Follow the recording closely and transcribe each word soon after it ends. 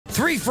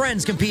Three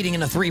friends competing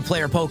in a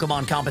three-player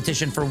Pokemon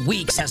competition for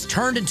weeks has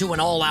turned into an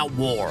all-out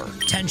war.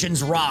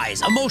 Tensions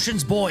rise,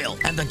 emotions boil,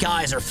 and the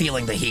guys are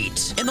feeling the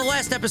heat. In the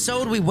last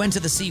episode, we went to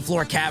the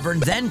seafloor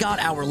cavern, then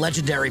got our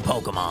legendary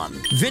Pokemon.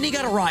 Vinny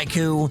got a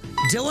Raikou,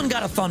 Dylan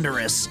got a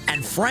Thundurus,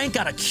 and Frank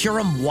got a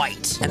Kyurem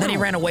White. And then he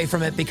ran away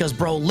from it because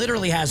bro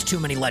literally has too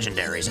many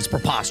legendaries. It's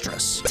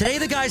preposterous. Today,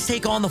 the guys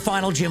take on the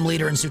final gym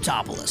leader in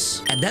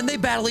Sootopolis. And then they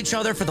battle each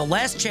other for the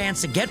last chance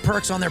to get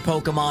perks on their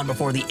Pokemon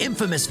before the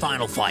infamous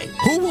final fight.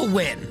 Who will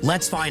win?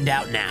 Let's find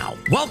out now.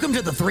 Welcome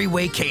to the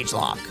three-way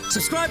Cagelocke.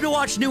 Subscribe to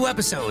watch new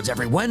episodes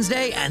every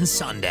Wednesday and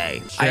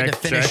Sunday. I had to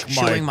finish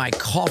chewing my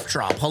cough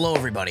drop. Hello,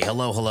 everybody.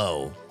 Hello,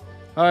 hello.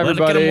 Hi,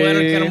 everybody.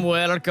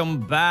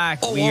 Welcome back.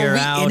 Oh, we are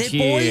out in it,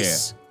 here.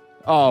 boys?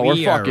 Oh,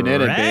 we're fucking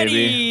in it,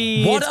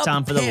 baby. What It's up,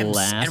 time for the pimps,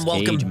 last and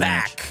welcome cage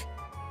back match.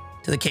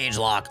 to the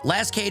Cagelocke.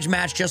 Last cage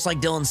match, just like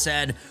Dylan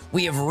said,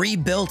 we have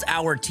rebuilt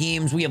our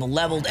teams. We have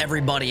leveled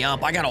everybody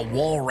up. I got a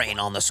wall rain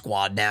on the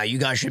squad now. You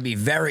guys should be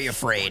very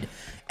afraid.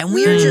 And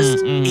we are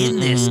just in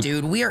this,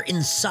 dude. We are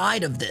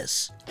inside of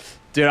this.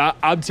 Dude,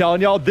 I'm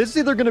telling y'all, this is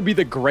either going to be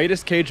the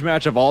greatest cage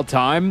match of all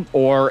time,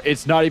 or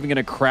it's not even going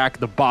to crack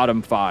the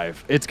bottom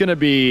 5. It's going to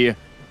be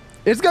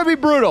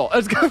brutal.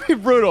 It's going to be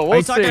brutal. We'll Are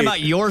you talking see.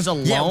 about yours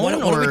alone? Yeah, what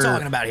are we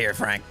talking about here,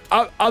 Frank?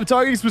 I'm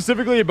talking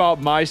specifically about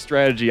my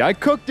strategy. I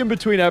cooked in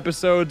between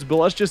episodes, but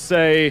let's just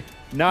say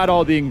not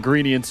all the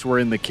ingredients were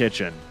in the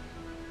kitchen.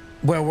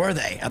 Where were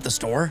they? At the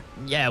store?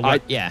 Yeah, I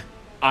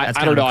That's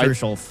don't kind know. of a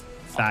crucial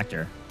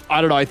factor. I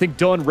don't know. I think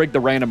Dylan rigged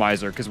the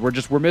randomizer because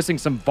we're missing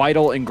some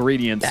vital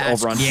ingredients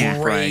That's over on Team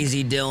Frank.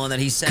 crazy, Dylan, that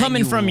he's saying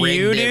Coming from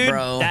you, rigged it, dude,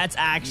 bro. that's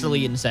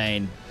actually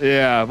insane.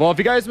 Yeah, well, if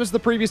you guys missed the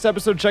previous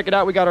episode, check it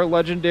out. We got our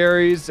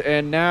legendaries,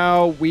 and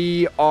now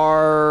we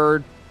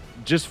are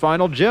just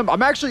final gym.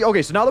 I'm actually,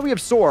 okay, so now that we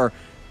have Soar,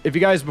 if you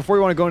guys, before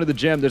you want to go into the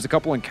gym, there's a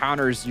couple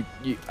encounters,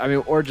 I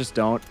mean, or just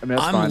don't. I mean,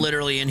 that's fine. I'm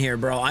literally in here,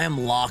 bro. I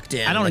am locked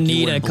in. I don't like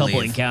need a couple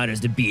believe. encounters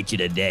to beat you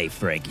today,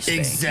 Frankie.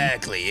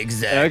 Exactly.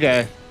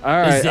 Okay, all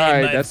right,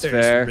 that's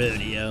fair.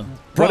 Rodeo.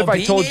 Bro, What if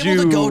I told being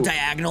able you to go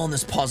diagonal in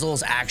this puzzle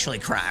is actually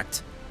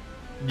cracked.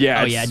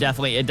 Yeah. Oh yeah,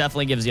 definitely. It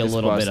definitely gives you a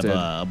little bit of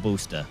a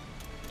booster.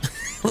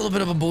 A little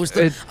bit of a boost.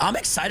 I'm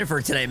excited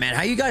for today, man.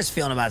 How you guys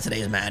feeling about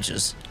today's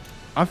matches?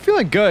 I'm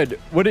feeling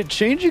good. Would it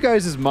change you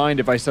guys' mind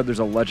if I said there's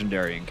a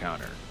legendary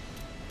encounter?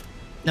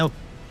 Nope.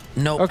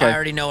 Nope. Okay. I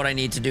already know what I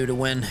need to do to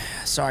win.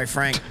 Sorry,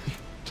 Frank.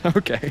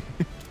 Okay.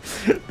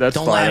 That's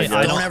Don't fine.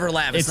 laugh. Don't ever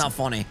laugh. It's not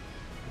funny.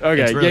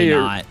 Okay. It's really yeah,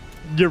 not.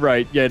 You're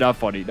right. Yeah, not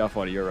funny. Not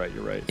funny. You're right.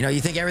 You're right. You know,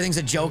 you think everything's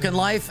a joke in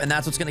life, and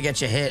that's what's gonna get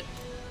you hit.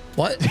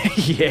 What?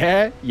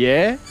 Yeah.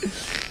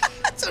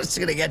 That's what's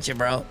gonna get you,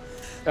 bro. All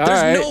There's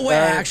right, no way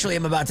I actually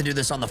am about to do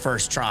this on the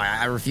first try.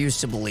 I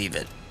refuse to believe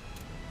it.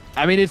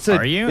 I mean, it's a.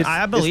 Are you?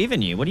 I believe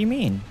in you. What do you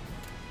mean?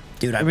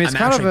 Dude, I mean, it's I'm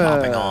kind actually of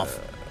popping off.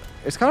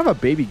 It's kind of a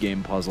baby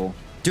game puzzle.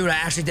 Dude, I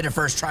actually did a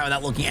first try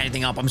without looking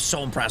anything up. I'm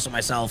so impressed with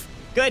myself.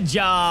 Good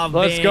job,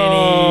 Let's Vinny.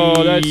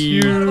 go. That's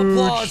huge. Round of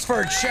applause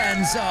for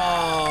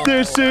Chenzo.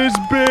 This is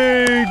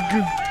big.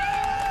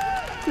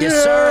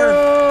 Yes,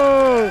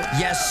 sir.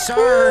 Yes,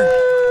 sir.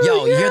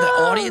 Yo, you hear the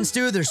audience,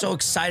 dude? They're so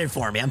excited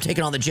for me. I'm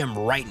taking on the gym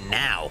right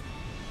now.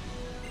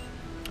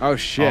 Oh,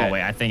 shit. Oh,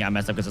 wait, I think I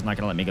messed up because it's not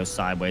going to let me go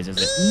sideways, is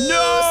it? No!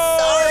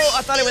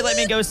 I thought it would let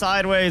me go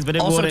sideways, but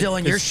it Also, wouldn't.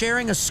 Dylan, you're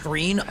sharing a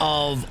screen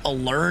of a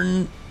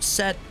learn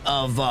set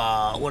of,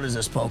 what is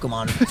this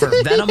Pokemon? For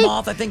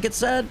Venomoth, I think it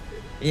said.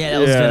 Yeah, that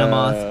was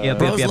Venomoth. Yep,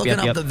 Bro's yep, looking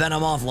yep, up the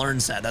Venomoth learn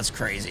set. That's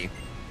crazy.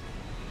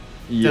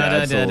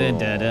 Yeah, that's Yo,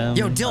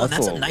 Dylan, that's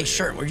a little nice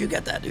shirt. Where'd you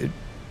get that, dude?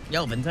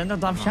 Yo, Nintendo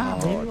Top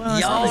Shop, dude.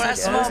 Yo,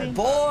 that's my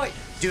boy.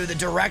 Dude, the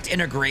direct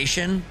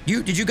integration.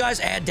 Did you guys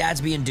add Dads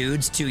Being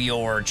Dudes to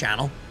your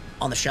channel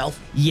on the shelf?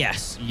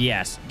 Yes.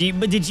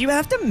 But did you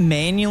have to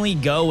manually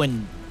go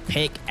and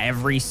pick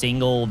every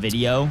single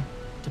video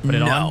to put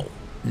it on?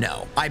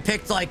 No. I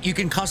picked, like, you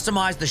can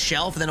customize the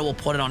shelf, and then it will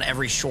put it on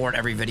every short,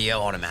 every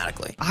video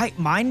automatically.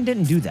 Mine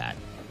didn't do that.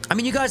 I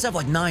mean, you guys have,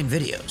 like, 9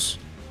 videos.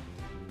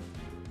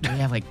 We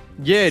have, like,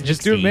 yeah,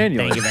 just do it 60.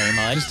 manually. Thank you very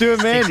much. Just do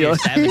it manually.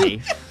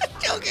 70.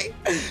 Okay.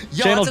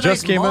 Yo, Channel that's a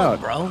just nice came mug,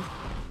 out. bro.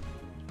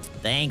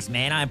 Thanks,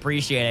 man. I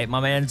appreciate it. My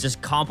man's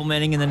just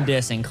complimenting and then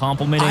dissing.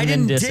 Complimenting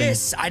and then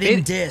dissing. I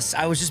didn't diss.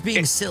 I was just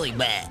being silly.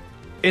 Bleh.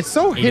 It's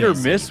so hit or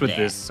is miss with that.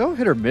 this. So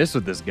hit or miss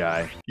with this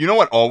guy. You know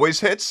what always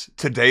hits?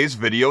 Today's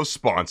video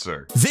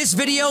sponsor. This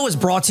video is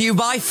brought to you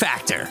by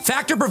Factor.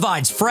 Factor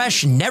provides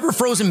fresh, never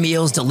frozen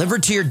meals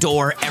delivered to your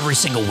door every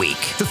single week.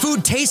 The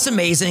food tastes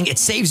amazing, it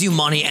saves you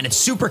money, and it's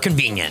super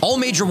convenient. All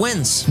major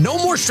wins. No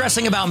more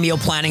stressing about meal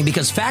planning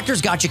because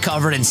Factor's got you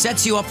covered and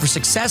sets you up for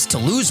success to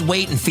lose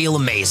weight and feel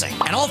amazing.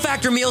 And all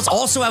Factor meals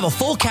also have a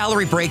full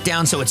calorie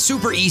breakdown, so it's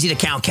super easy to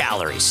count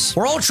calories.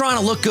 We're all trying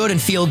to look good and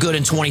feel good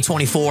in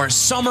 2024.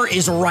 Summer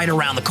is right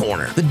around the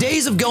corner. The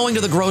days of going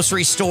to the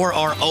grocery store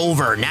are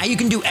over. Now you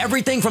can do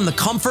everything from the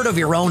comfort of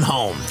your own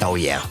home. Oh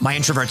yeah, my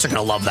introverts are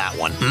gonna love that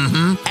one.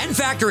 N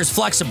Factor is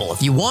flexible.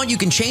 If you want, you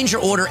can change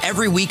your order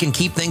every week and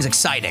keep things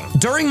exciting.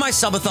 During my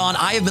subathon,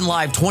 I have been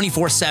live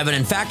 24/7,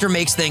 and Factor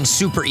makes things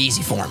super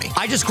easy for me.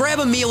 I just grab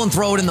a meal and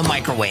throw it in the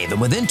microwave, and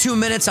within 2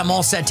 minutes, I'm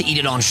all set to eat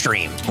it on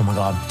stream. Oh my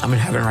God, I'm in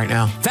heaven right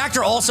now.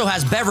 Factor also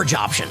has beverage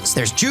options.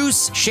 There's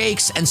juice,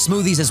 shakes, and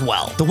smoothies as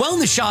well. The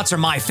wellness shots are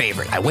my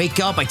favorite. I wake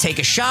up, I take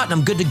a shot, and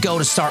I'm good to go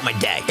to start my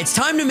day. It's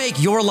time to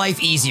make your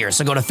life easier,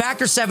 so go to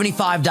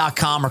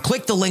factor75.com or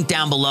click the link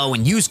down below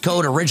and use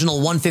code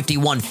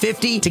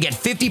ORIGINAL150 to get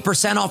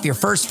 50% off your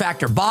first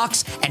Factor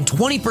box and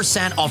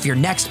 20% off your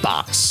next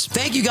box.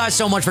 Thank you guys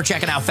so much for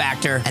checking out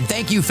Factor, and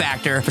thank you,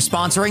 Factor, for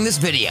sponsoring this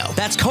video.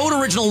 That's code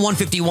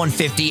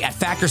ORIGINAL150 at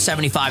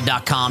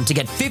factor75.com to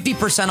get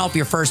 50% off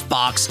your first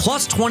box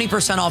plus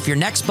 20% off your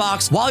next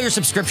box while your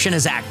subscription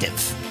is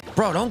active.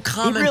 Bro, don't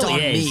comment really on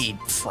is. me,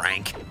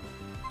 Frank.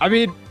 I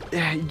mean,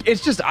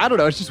 it's just, I don't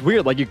know. It's just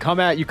weird. Like you come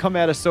at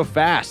us so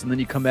fast, and then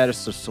you come at us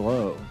so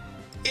slow.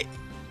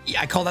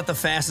 Yeah, I call that the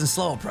fast and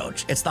slow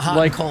approach. It's the hot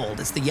Like- and cold.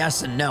 It's the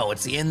yes and no.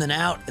 It's the in and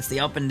out. It's the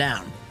up and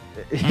down.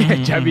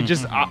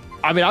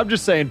 I mean, I'm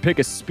just saying, pick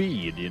a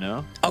speed. You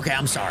know. Okay,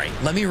 I'm sorry.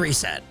 Let me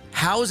reset.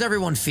 How's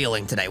everyone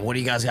feeling today? What do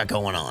you guys got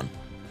going on?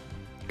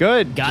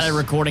 Good. Got a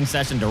recording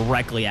session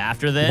directly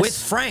after this. With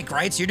Frank,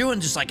 right? So you're doing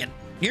just like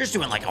you're just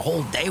doing like a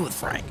whole day with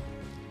Frank.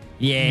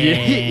 Yeah.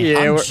 Yeah,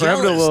 I'm we're having a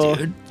jealous, little.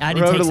 dude. I had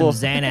we're to having take a some little-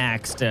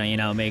 Xanax to, you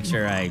know, make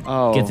sure I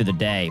Oh. get through the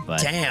day.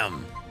 But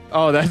Damn.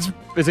 Oh,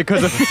 is it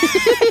because of?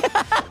 Shit,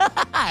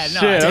 I'm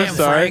Damn,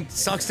 sorry. Frank.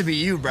 Sucks to be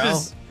you, bro.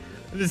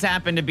 this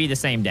happened to be the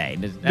same day.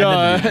 That No,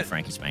 doesn't mean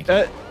Frankie Spank.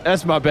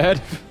 That's my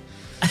bad.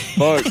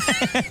 Fuck.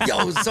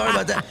 Yo, sorry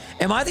about that.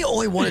 Am I the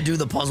only one to do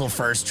the puzzle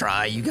first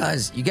try? You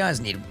guys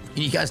need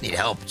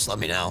help. Just let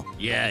me know.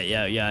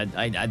 Yeah.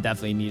 I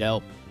definitely need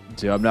help.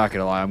 Dude, I'm not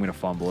gonna lie. I'm gonna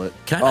fumble it.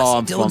 Can I not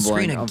I'm see Dylan's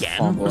screen fumbling. I'm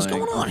again? What's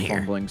fumbling. going on I'm here?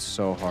 fumbling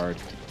so hard.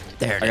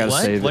 There it I gotta is.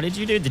 What? save What it. did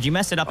you do? Did you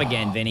mess it up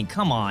again, Vinny?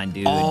 Come on,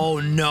 dude.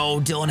 Oh no,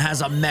 Dylan has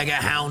a Mega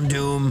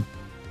Houndoom.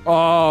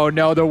 Oh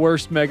no, the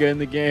worst mega in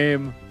the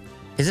game.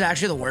 Is it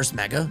actually the worst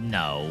Mega?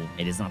 No,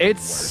 it is not the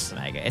It's- worst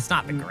Mega. It's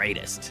not the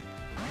greatest.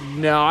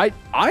 No, I'd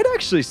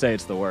actually say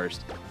it's the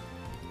worst.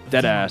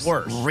 Dead ass.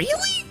 Worst.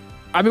 Really?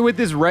 I mean, with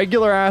his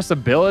regular ass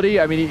ability,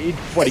 I mean, he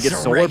It's gets a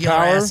solar regular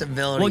power. ass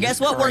ability. Well, guess It's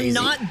what? crazy.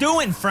 We're not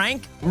doing,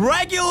 Frank.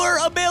 Regular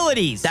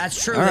abilities.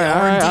 That's true. All They right, are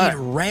all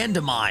right, indeed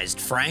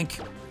randomized, Frank.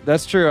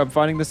 That's true. I'm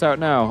finding this out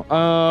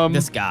now.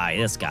 This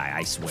guy,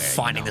 I swear.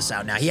 Finding this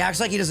out now. He acts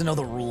like he doesn't know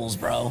the rules,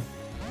 bro.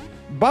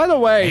 By the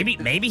way,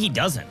 Maybe he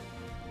doesn't.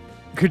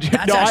 could you?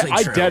 That's No, actually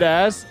I true. dead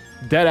ass.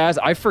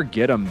 I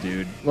forget him,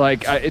 dude.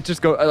 Like, it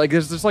just go like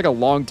there's just like a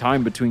long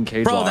time between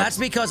cage Bro, locks. that's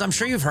because I'm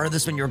sure you've heard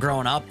this when you were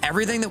growing up.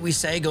 Everything that we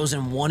say goes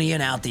in one ear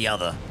and out the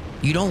other.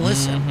 You don't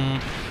listen.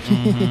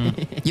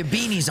 Your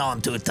beanie's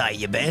on too tight,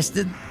 you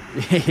bastard.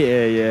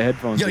 yeah.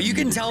 Headphones. Yo, are you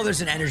can muted. tell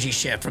there's an energy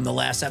shift from the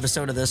last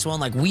episode of this one.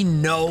 Like, we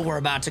know we're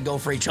about to go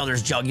for each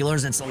other's jugulars.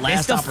 And it's the It's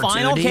last the opportunity.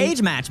 final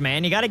cage match,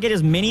 man. You got to get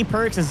as many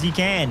perks as you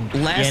can.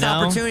 Last you know?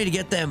 opportunity to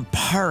get them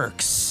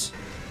perks.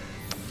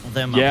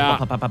 Them, Yeah.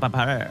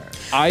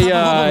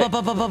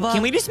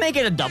 Can we just make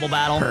it a double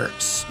battle?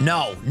 Perks.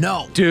 No.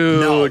 Dude,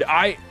 No.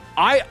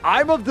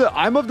 I'm of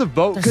the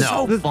vote. They're 'cause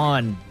so the,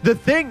 fun. The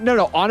thing,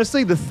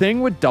 honestly, the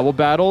thing with double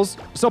battles,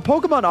 so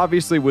Pokemon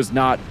obviously was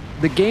not,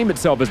 the game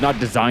itself is not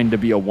designed to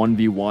be a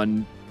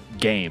 1v1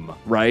 game,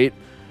 right?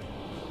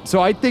 So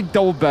I think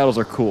double battles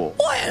are cool.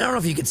 Well, I don't know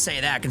if you could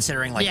say that,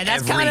 considering like Yeah,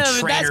 that's every kind of-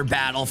 trainer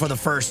battle for the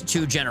first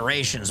 2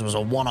 generations was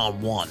a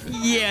one-on-one.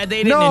 Yeah,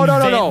 they didn't No,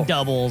 invent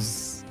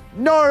doubles.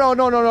 No.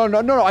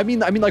 I mean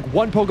like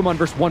one Pokemon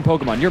versus one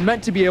Pokemon. You're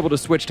meant to be able to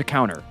switch to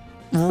counter.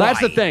 That's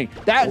the Right. thing.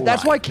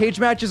 That's why Right. cage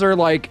matches are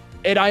like,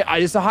 and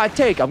it's a hot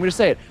take. I'm gonna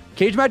say it.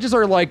 Cage matches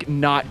are like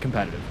not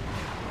competitive.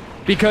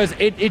 Because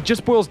it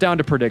just boils down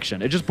to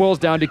prediction. It just boils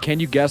down to, can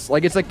you guess?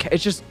 Like,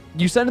 it's just,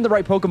 you send in the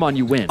right Pokemon,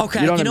 you win.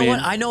 Okay, you know what I mean? what?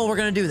 I know what we're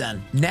gonna do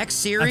then. Next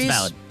series,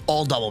 valid.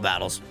 all double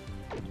battles.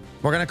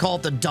 We're gonna call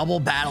it the Double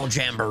Battle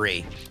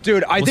Jamboree.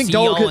 Dude, I We'll think see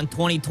double, y'all in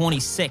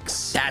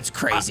 2026. That's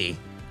crazy.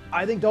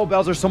 I think double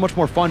battles are so much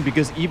more fun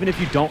because even if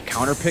you don't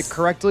counter pick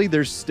correctly,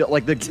 there's still,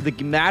 like, the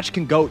match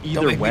can go Don't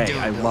either make me way. do it,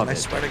 I Dylan. love I it.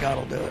 swear to God,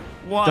 I'll do it.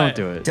 What? Don't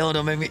do it. Dylan,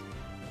 don't make me.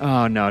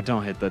 Oh, no,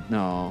 don't hit that.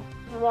 No.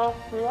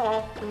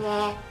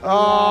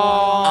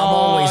 Oh, I'm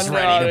always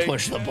ready not to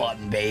push the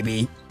button,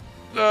 baby.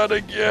 Not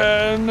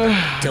again.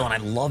 Dylan, I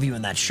love you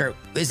in that shirt.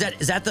 Is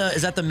that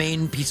the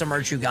main piece of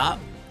merch you got?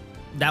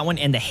 That one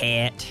and the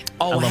hat.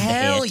 I Oh, love the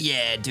hell hat.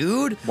 yeah,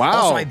 dude. Wow.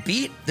 Also, I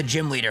beat the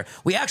gym leader.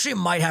 We actually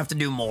might have to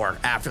do more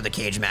after the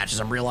cage matches,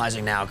 I'm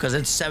realizing now, because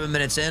it's 7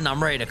 minutes in.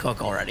 I'm ready to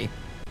cook already.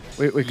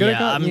 We could have Yeah,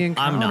 gotten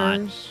the I'm not.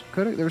 encounters.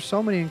 There were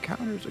so many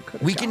encounters.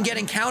 We can get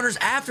encounters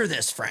after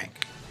this,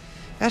 Frank.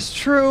 That's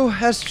true.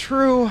 That's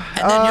true.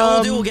 And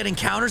then we'll get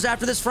encounters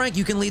after this, Frank.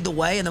 You can lead the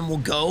way, and then we'll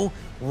go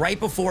right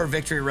before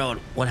Victory Road.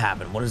 What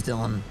happened? What is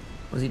Dylan?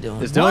 What's he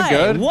doing? Is Dylan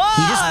good? What?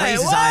 He just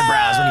raised his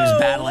eyebrows when he was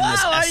battling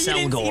this You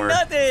didn't see Cagelocke.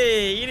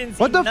 nothing. You didn't see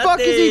What the nothing. fuck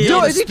is he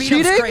doing? Is he The speed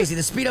up's cheating? crazy.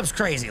 The speed up's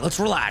crazy. Let's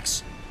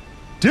relax.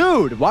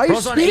 Dude, why are you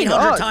Bro's on speeding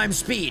 800 up? times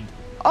speed.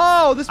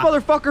 Oh, this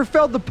motherfucker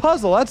failed the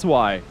puzzle. That's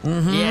why.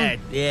 Yeah.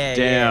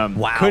 Damn.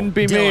 Wow. Couldn't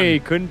be me.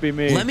 Dylan, Couldn't be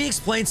me. Let me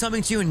explain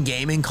something to you in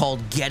gaming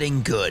called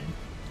getting good.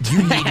 You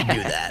need to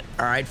do that.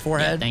 All right, Yeah,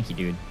 forehead? thank you,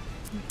 dude.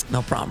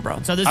 No problem, bro.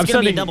 So this I'm is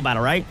gonna be a sending- double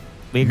battle, right?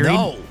 We agreed.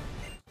 No.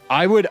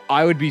 I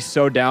would be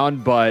so down,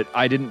 but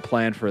I didn't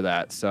plan for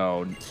that,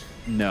 so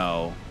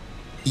no.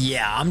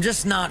 Yeah, I'm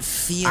just not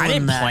feeling I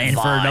didn't that plan for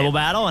a vibe. double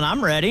battle, and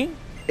I'm ready.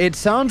 It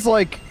sounds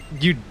like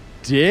you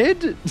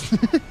did.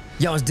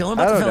 Yo, is Dylan I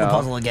about to don't fail the know.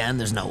 puzzle again?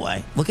 There's no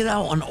way. Look at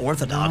how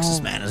unorthodox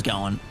this man is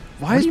going.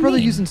 Why is do you brother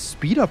mean? using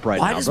speed up right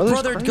Why now? does Brother's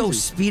brother go crazy.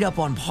 speed up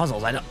on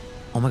puzzles? I don't.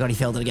 Oh my god, he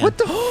failed it again. What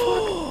the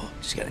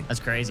fuck? Just kidding. That's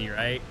crazy,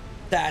 right?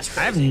 That's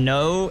I have crazy.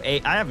 no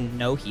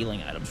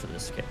healing items for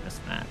this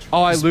match.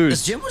 Oh, I This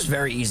lose. gym was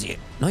very easy.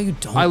 No, you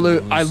don't.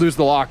 I lose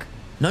the lock.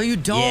 No, you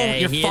don't. Yeah,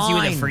 You're he fine. hits you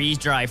with a freeze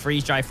dry,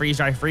 freeze dry, freeze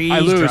dry, freeze I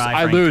lose. dry.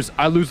 I Frank. lose.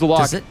 I lose the lock.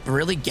 Does it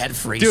really get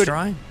freeze Dude,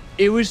 dry?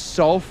 it was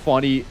so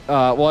funny.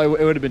 Well,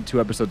 it would have been 2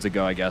 episodes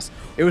ago, I guess.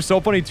 It was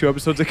so funny 2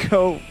 episodes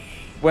ago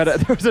when there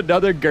was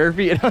another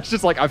Gurfy, and I was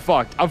just like, I'm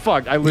fucked.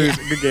 I lose.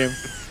 Yeah. Good game.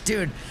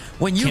 Dude,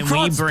 when you Can we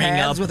cross bring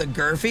paths up- with a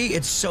Gurfy,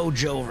 it's so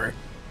Jover.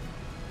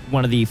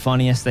 One of the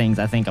funniest things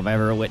I think I've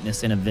ever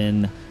witnessed in a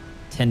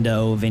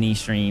Nintendo Vinny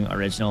stream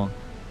original.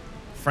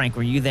 Frank,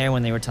 were you there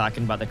when they were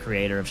talking about the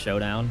creator of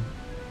Showdown?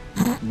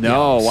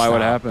 No, why would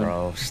Stop, happen?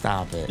 Bro,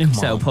 stop it. Come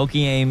So on.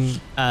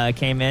 Pokeaim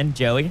came in,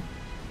 Joey,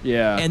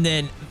 Yeah. and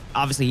then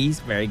obviously he's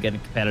very good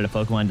at competitive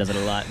Pokemon, does it a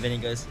lot. Vinny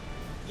goes,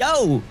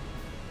 "Yo,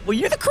 well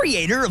you're the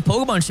creator of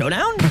Pokemon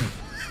Showdown?"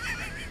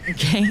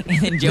 Okay,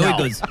 and then Joey No.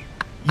 goes,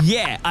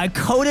 "Yeah, I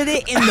coded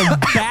it in the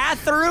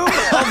bathroom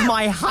of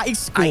my high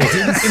school." I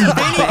didn't see and the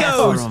Vinny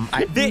goes, bathroom.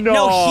 I- No,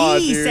 No,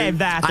 he dude. said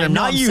bathroom, I know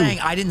not I'm you. saying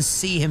I didn't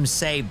see him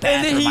say And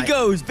bathroom.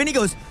 then Vinny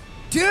goes,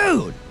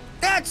 "Dude,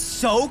 that's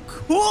so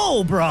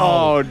cool, bro."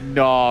 Oh,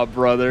 no,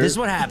 brother. This is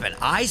what happened.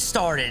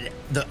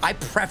 I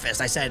prefaced,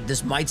 I said,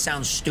 this might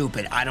sound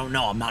stupid. I don't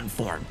know. I'm not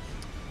informed.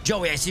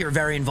 Joey, I see you're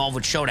very involved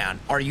with Showdown.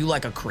 Are you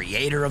like a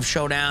creator of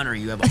Showdown, or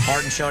you have a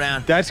part in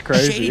Showdown? That's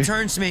crazy. Shady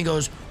turns to me and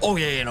goes, "Oh,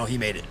 yeah, no, he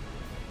made it."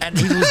 And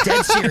he was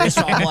dead serious,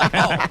 so I'm like,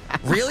 "Oh,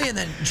 really?" And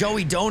then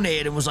Joey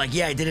donated and was like,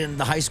 "Yeah, I did it in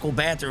the high school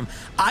bathroom."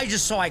 I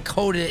just saw I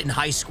coded it in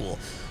high school.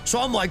 So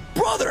I'm like,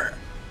 "Brother,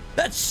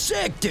 that's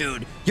sick,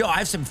 dude. Yo, I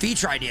have some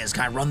feature ideas.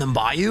 Can I run them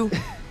by you?"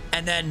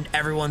 And then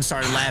everyone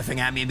started laughing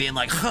at me and being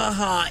like,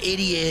 "Haha,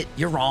 idiot,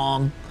 you're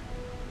wrong."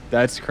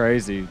 That's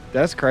crazy.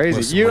 That's crazy.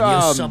 Listen, you when you're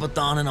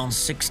subatoning on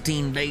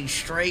 16 days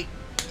straight,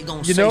 you're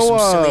gonna You say know,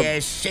 some silly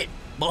ass shit,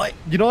 boy.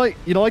 you know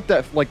like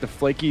that, like the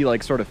flaky,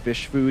 like sort of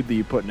fish food that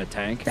you put in a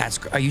tank.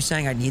 Are you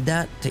saying I need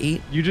that to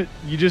eat? You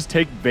just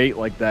take bait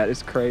like that.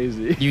 It's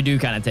crazy. You do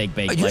kind of take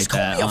bait You like just call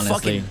that, me a honestly.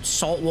 fucking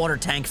saltwater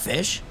tank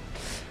fish?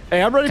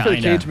 Hey, I'm ready for the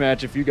Kinda. cage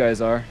match if you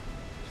guys are.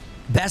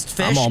 Best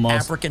fish, I'm almost.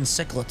 African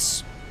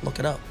cichlids. Look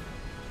it up.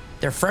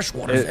 They're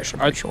freshwater fish, I'm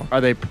pretty sure.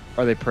 Are they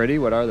pretty?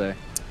 What are they?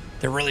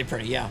 They're really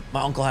pretty, yeah.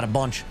 My uncle had a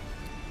bunch.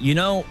 You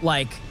know,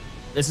 like,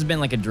 this has been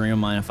like a dream of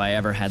mine if I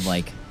ever had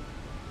like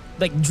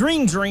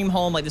dream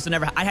home like this would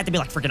never. I'd have to be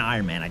like freaking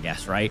Iron Man, I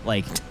guess, right?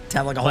 Like, To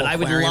have like a whole but I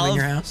would aquarium love in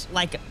your house?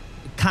 like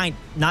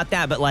not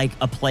that, but like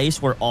a place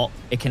where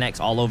it connects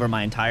all over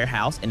my entire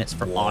house, and it's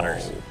for Whoa.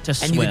 otters to And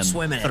swim, you could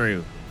swim in it.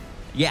 through.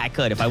 Yeah, I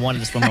could if I wanted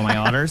to swim with my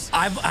otters.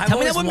 I've Tell me that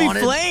always wouldn't wanted-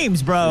 be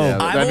flames, bro. Yeah, I've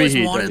That'd be always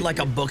heat, wanted that'd be like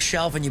a heat.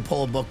 bookshelf and you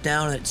pull a book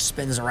down and it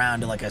spins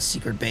around to like a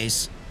secret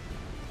base.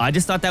 I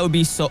just thought that would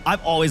be so.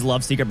 I've always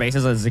loved secret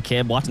bases as a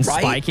kid, watching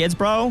Right? Spy Kids,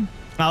 bro.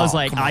 I was Oh,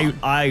 like, come on.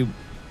 I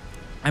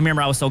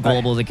remember I was so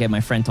gullible as a kid. My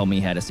friend told me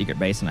he had a secret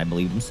base, and I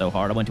believed him so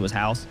hard. I went to his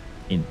house.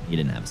 He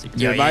didn't have a secret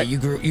Yeah, base. my- you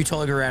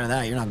totally grew out of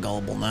that. You're not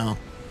gullible now.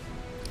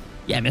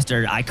 Yeah,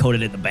 Mister, I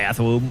coded it in the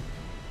bathroom.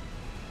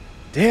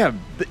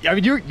 Damn. I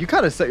mean, you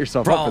kind of set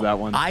yourself Bro, up for that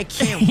one. I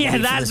can't Yeah,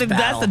 wait that's for the this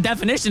battle.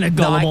 definition of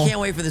No, gullible. I can't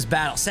wait for this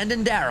battle. Send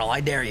in Daryl. I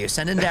dare you.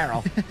 Send in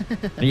Daryl.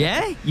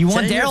 Yeah, you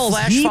want Send in your Daryl's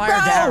flash heat, fire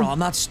bro? Daryl. I'm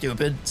not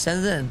stupid.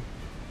 Send it in.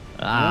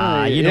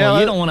 You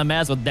Yeah, don't want to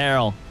mess with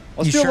Daryl.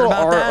 Let's You do a sure little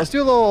about that? Let's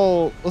do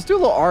a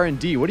little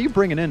R&D. What are you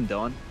bringing in,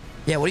 Dylan?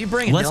 Yeah, what are you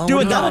bringing? Let's Dylan? do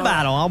What a are you double doing?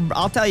 battle.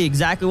 I'll tell you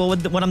exactly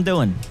what I'm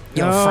doing.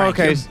 Yo, Oh, Frank,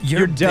 okay, you're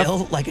you're def-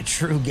 built like a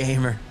true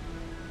gamer.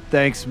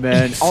 Thanks,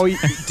 man. Oh,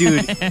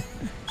 dude.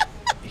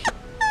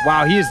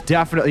 Wow, he's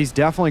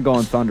definitely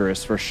going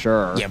thunderous for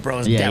sure. Yeah,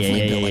 bro's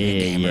definitely built like a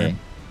gamer. This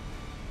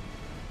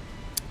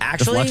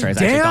Actually, Lux Race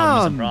actually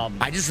caused me some damn.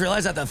 problems. I just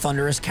realized that the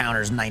Thunderous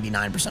counters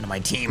 99% of my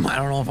team. I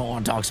don't know if I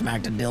want to talk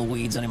smack to Dill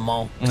Weeds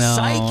anymore. No,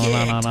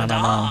 Psychic! no.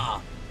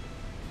 Ta-da!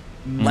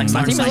 My Lex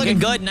team is Psychic. looking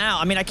good now.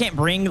 I mean, I can't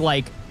bring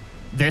like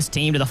this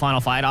team to the final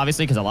fight,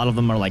 obviously, because a lot of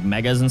them are like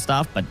megas and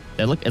stuff. But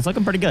it's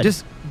looking pretty good.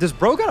 Does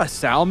bro got a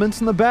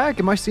Salamence in the back?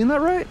 Am I seeing that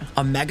right?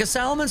 A Mega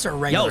Salamence or a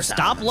regular Yo,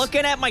 stop Salamence?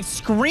 looking at my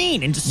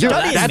screen and just Yo,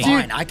 study That's me.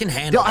 fine. I can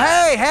handle Yo,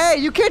 that.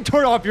 hey, you can't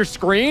turn off your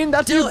screen.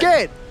 That's what you Dylan,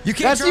 get. You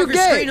can't That's turn what off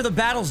your screen till the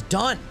battle's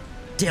done.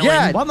 Dylan.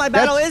 Yeah. Well, my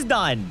battle is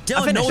done.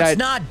 Dylan, no, it's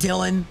not,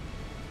 Dylan.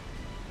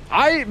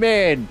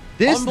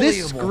 This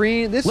Unbelievable.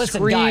 screen, this Listen,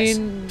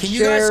 screen guys,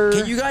 share.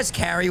 can you guys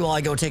carry while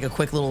I go take a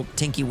quick little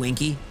tinky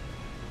winky?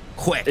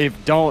 Quick.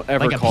 If don't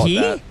ever Like a call pee?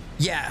 it that.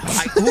 Yeah.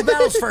 Who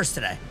battles first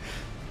today?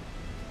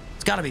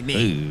 It's got to be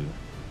me.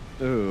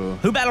 Ooh.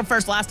 Who battled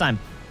first last time?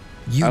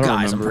 You I don't guys,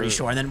 I'm remember. pretty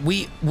sure. And then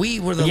we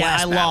were the Yeah,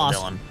 last I battle, lost.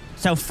 Dylan.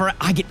 So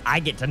I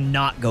get to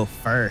not go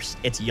first.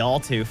 It's y'all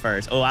two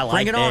first. Oh, I like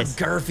Bring it on, this.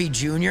 Gurfy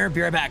Jr.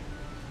 Be right back.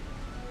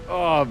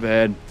 Oh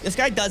man. This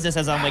guy does this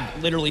as I'm like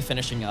literally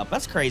finishing up.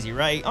 That's crazy,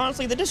 right?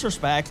 Honestly, the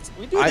disrespect.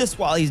 We do I- this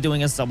while he's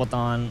doing a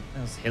subathon.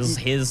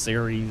 His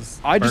series.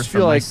 I just First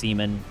feel from my like-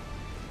 semen.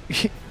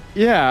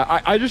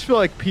 Yeah, I just feel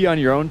like pee on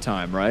your own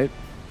time, right?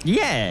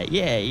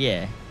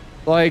 Yeah.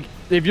 Like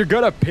if you're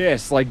gonna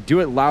piss, like do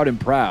it loud and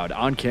proud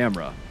on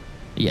camera.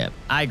 Yeah,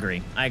 I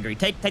agree.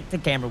 Take the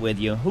camera with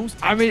you. Who's texting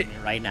I mean- me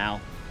right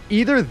now?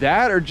 Either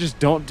that or just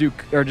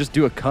just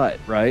do a cut,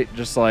 right?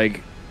 Just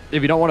like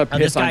if you don't want to Oh,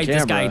 piss on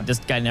camera. This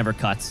guy never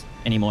cuts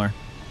anymore.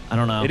 I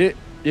don't know.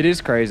 It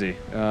is crazy.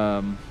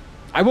 I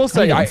will How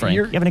say you doing, Frank?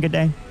 you're, You having a good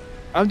day?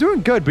 I'm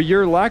doing good, but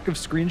your lack of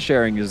screen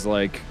sharing is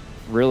like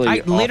really.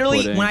 I literally,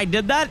 off-putting. when I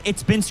did that,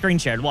 it's been screen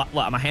shared. What?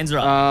 My hands are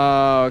up.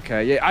 Oh,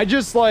 okay. Yeah, I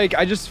just feel I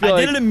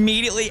like did it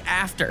immediately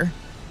after.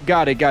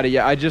 got it.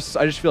 Yeah, I just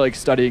feel like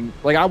studying.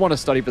 Like I want to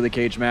study for the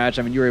cage match.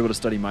 I mean, you were able to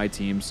study my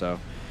team, so.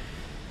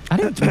 I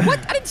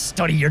didn't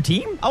study your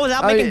team. I was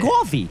out making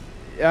coffee.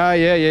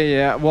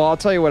 Yeah. Well, I'll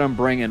tell you what I'm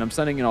bringing. I'm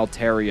sending an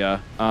Altaria,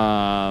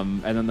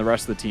 and then the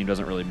rest of the team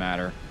doesn't really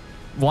matter.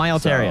 Why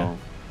Altaria?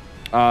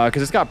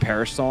 Because it's got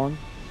Perish Song.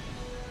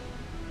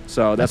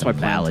 So that's my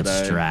plan valid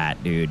today.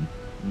 strat, dude.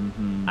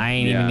 I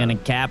ain't even gonna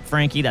cap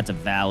Frankie. That's a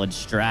valid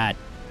strat.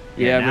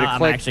 Yeah, now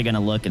I'm actually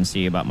gonna look and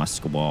see about my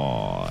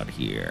squad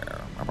here.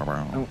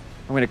 I'm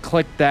gonna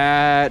click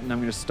that, and I'm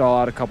gonna stall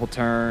out a couple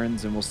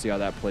turns, and we'll see how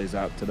that plays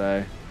out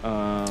today.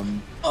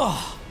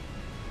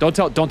 Don't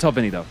tell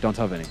Vinny though. Don't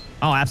tell Vinny.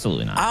 Oh,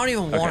 absolutely not. I don't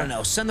even want to Okay.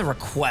 know. Send the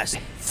request,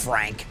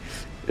 Frank.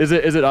 Is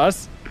it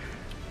us?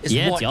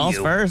 Yeah, it's what y'all's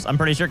you? first. I'm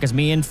pretty sure because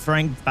me and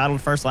Frank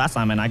battled first last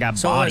time, and I got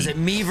So what bodied. is it?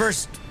 Me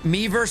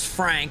versus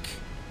Frank.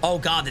 Oh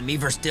God, then me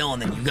versus Dylan,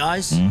 then you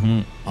guys.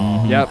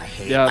 Mm-hmm. Yep.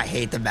 I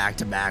hate the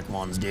back-to-back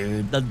ones,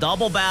 dude. The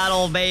double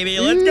battle, baby.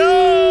 Let's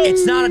go.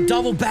 It's not a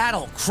double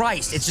battle.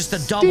 Christ, it's just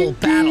a double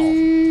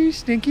battle.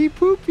 Stinky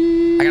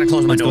poopy. I gotta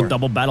close my Let's door. go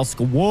double battle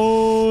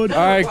squad.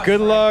 All right,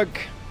 good luck.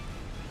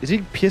 Is he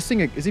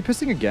pissing? Is he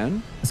pissing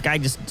again? This guy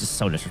just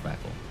so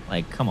disrespectful.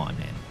 Like, come on,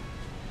 man.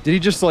 Did he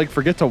just like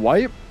forget to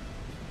wipe?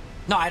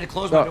 No, I had to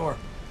close my door.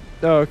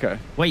 Oh, okay.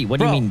 Wait, what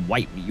do you Bro. mean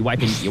wipe? You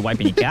wiping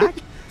your cock?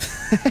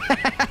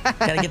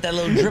 Gotta get that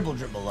little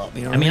dribble up.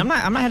 You know what I mean, I'm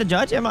not here to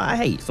judge him.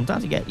 Hey,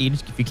 sometimes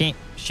if you can't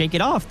shake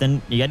it off,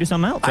 then you gotta do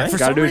something else, right? For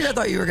Gotta some do reason, it. I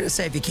thought you were gonna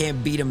say if you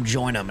can't beat him,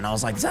 join him, and I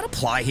was like, does that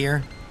apply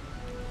here?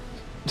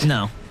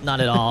 No, not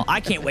at all. I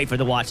can't wait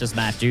to watch this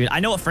match, dude. I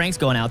know what Frank's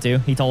going out to.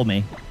 He told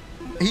me.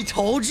 He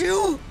told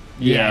you?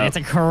 Yeah, it's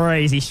a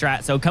crazy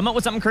strat. So come up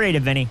with something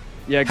creative, Vinny.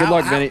 Yeah, good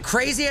luck, Vinny.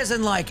 Crazy as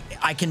in like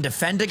I can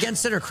defend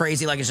against it, or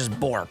crazy like it's just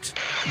borked?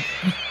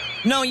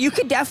 No, you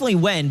could definitely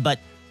win, but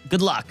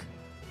good luck.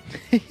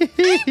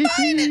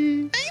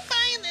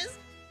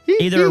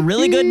 Either a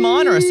really good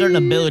mon or a certain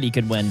ability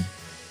could win.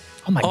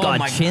 Oh my God,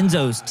 my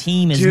Chinzo's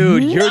team is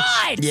Dude, your-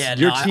 nuts. Yeah,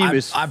 Your no, team I,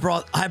 is- I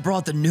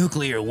brought the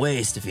nuclear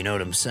waste, if you know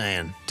what I'm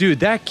saying.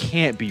 Dude, that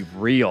can't be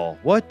real.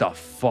 What the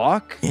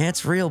fuck? Yeah,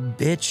 it's real,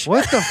 bitch.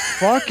 What the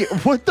fuck?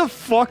 What the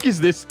fuck is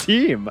this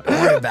team?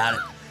 Don't worry about it.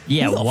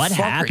 Yeah, Who the what fuck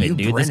are you happened,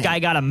 dude? This bringing? guy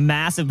got a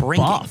massive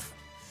Bringing? buff.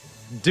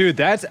 Dude,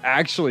 that's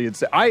actually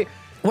insane. Wait,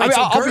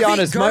 so I'll be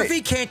honest.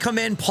 Gurfy can't come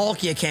in,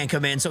 Palkia can't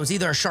come in, so it's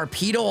either a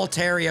Sharpedo,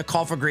 Altaria,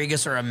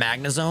 Cofagrigus, or a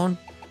Magnezone?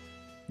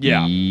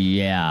 Yeah.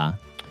 Yeah.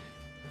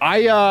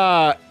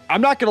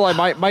 I'm not gonna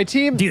lie. My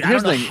team. Dude, I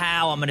here's don't know the thing.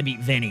 how I'm gonna beat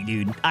Vinny,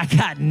 dude. I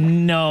got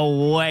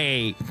no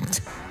way.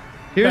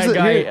 Here's the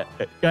That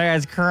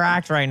guy's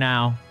cracked right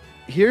now.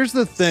 Here's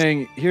the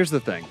thing.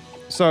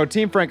 So,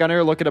 Team Frank, I know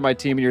you're looking at my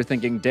team and you're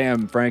thinking,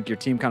 "Damn, Frank, your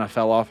team kind of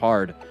fell off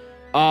hard."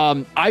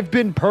 I've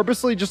been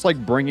purposely just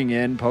like bringing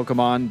in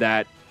Pokemon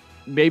that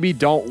maybe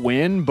don't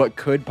win but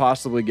could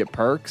possibly get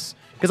perks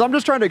because I'm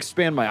just trying to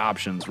expand my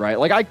options, right?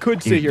 Like I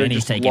could sit Dude, here and Vinny's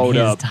just taking load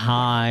his up.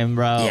 time,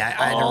 bro. Yeah,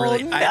 I had to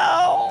really.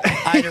 No. I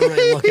had to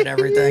really look at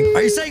everything.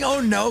 Are you saying,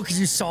 oh no, because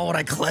you saw what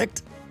I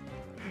clicked?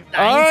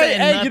 I ain't All right, saying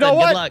hey, nothing. you know Good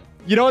what? luck.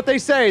 You know what they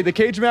say? The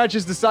cage match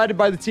is decided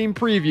by the team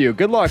preview.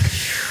 Good luck.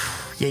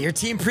 Yeah, your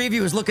team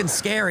preview is looking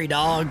scary,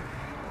 dog.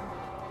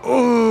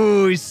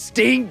 Ooh,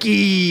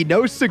 stinky.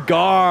 No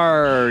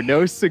cigar.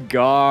 No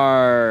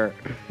cigar.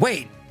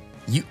 Wait,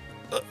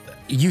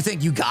 you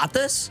think you got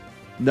this?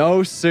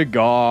 No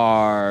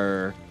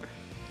cigar.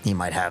 He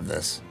might have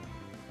this.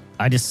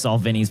 I just saw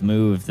Vinny's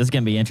move. This is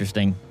gonna be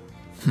interesting.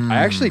 I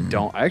actually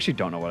don't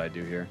know what I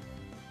do here.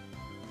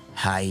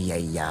 Hi,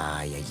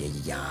 yeah.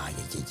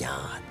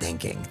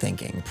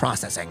 Thinking,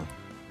 processing.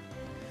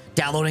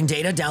 Downloading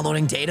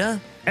data.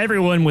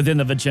 Everyone within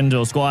the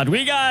Vicenzo squad,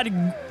 we got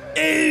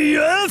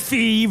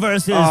Yuffie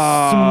versus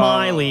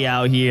Smiley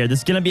out here. This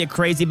is going to be a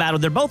crazy battle.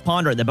 They're both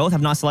pondering. They both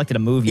have not selected a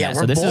move yet.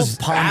 So this is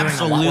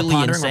absolutely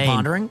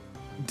insane.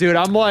 Dude,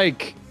 I'm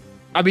like,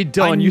 I mean,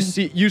 Dylan,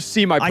 you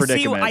see my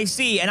predicament. I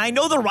see, and I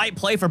know the right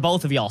play for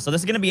both of y'all. So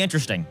this is going to be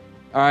interesting.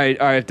 All right.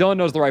 If Dylan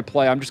knows the right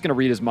play, I'm just going to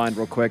read his mind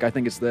real quick. I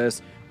think it's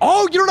this.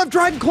 Oh, you don't have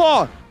Dragon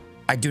Claw.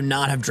 I do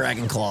not have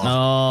Dragon Claw.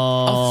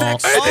 Oh.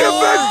 Effects.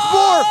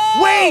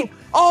 Wait.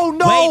 Oh,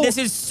 no. Wait, this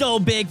is so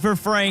big for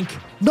Frank.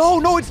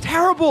 No, it's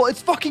terrible.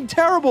 It's fucking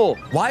terrible.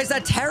 Why is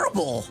that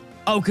terrible?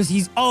 Oh, because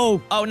he's,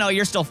 oh, no,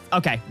 you're still,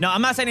 okay. No,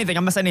 I'm not saying anything.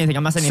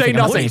 Say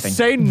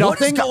nothing.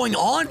 What is going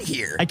on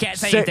here? I can't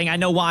say anything. I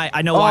know why.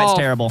 It's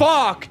terrible.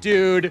 Fuck,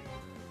 dude.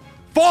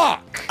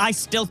 Fuck. I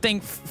still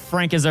think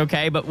Frank is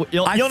okay, but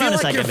you'll know in a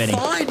second, Vinny.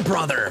 You're fine,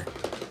 brother.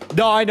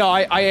 No, I know.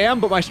 I am,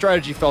 but my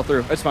strategy fell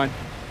through. It's fine.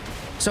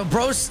 So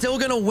bro's still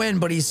gonna win,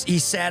 but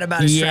he's sad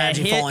about his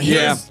strategy falling.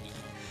 Yeah.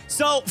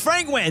 So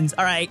Frank wins.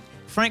 All right.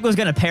 Frank was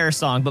gonna pair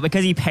song, but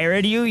because he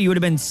parried you would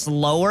have been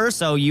slower,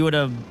 so you would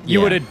have.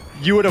 You would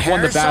have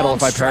won the battle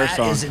if I pair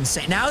song. Is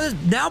insane.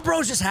 Now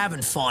bro's just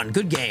having fun.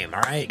 Good game. All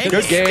right.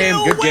 Good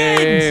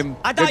game.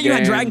 I thought you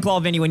had Dragon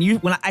Claw, Vinny,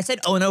 when I said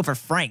oh no for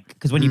Frank,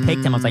 because when you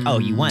picked him, I was like, oh,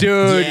 you won.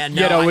 Dude, yeah,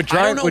 no, I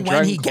don't know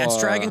when he Claw. gets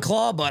Dragon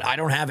Claw, but I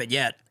don't have it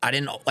yet. I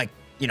didn't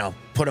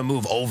put a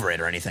move over it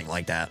or anything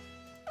like that.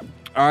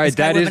 All right,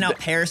 that is out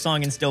pair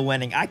song and still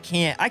winning. I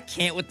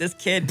can't with this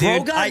kid,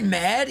 dude. Bro got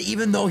mad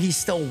even though he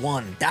still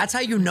won. That's how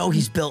you know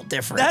he's built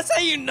different. That's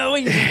how you know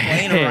he's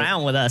playing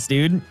around with us,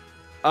 dude.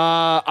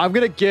 I'm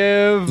gonna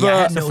give. Yeah,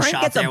 I had no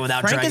shot there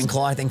without Dragon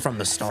Claw. I think from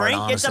the start.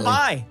 Frank gets a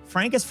bye.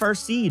 Frank is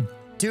first seed.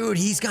 Dude,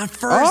 he's got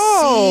first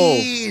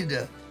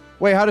seed.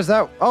 Wait, how does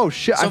that? Oh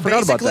shit, I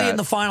forgot about that. So basically, in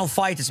the final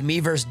fight, it's me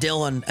versus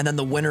Dylan, and then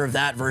the winner of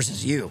that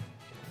versus you.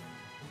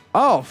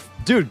 Oh,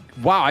 dude,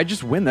 wow, I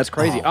just win. That's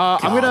crazy. Oh,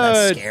 God, I'm gonna.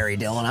 That's scary,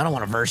 Dylan. I don't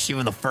want to verse you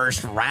in the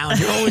first round.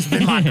 You've always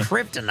been my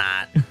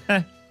kryptonite.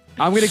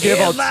 I'm gonna give.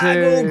 If I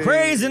go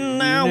crazy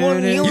now,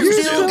 you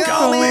still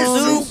call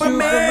me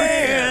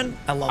Superman.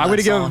 I love that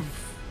song.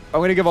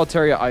 I'm gonna give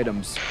Alteria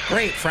items.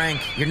 Great,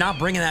 Frank. You're not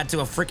bringing that to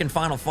a freaking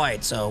final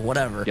fight, so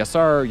whatever. Yes,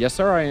 sir. Yes,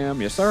 sir. I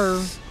am. Yes,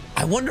 sir.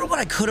 I wonder what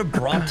I could have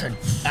brought to.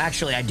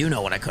 Actually, I do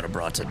know what I could have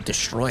brought to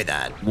destroy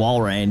that. Wall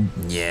rain.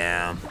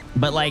 Yeah.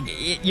 But like,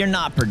 you're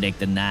not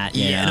predicting that.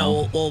 Yeah.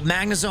 No. Well,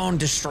 Magnezone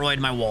destroyed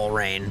my wall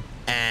rain,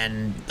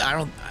 and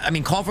I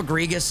mean, Call for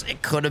Grigas.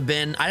 It could have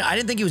been. I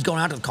didn't think he was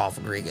going out to the Call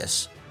for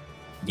Grigas.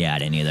 Yeah, I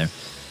didn't either.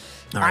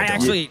 All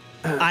right,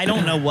 I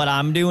don't know what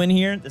I'm doing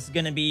here. This is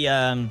gonna be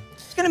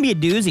it's gonna be a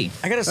doozy.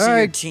 I gotta see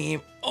your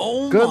team.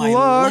 Oh Good my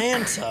luck.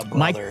 Lanta,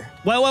 brother.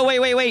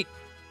 Wait.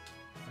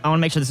 I want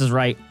to make sure this is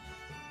right.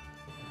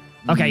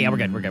 Okay, yeah, we're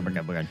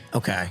good.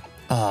 Okay.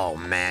 Oh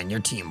man, your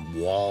team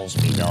walls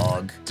me,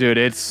 dog. Dude,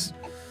 it's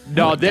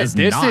no. This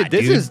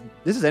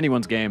is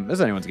anyone's game. This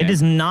is anyone's game. It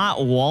does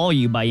not wall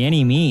you by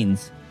any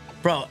means,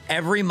 bro.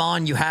 Every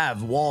mon you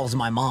have walls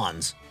my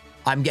mons.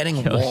 I'm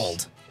getting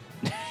walled.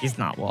 He's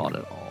not walled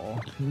at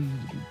all.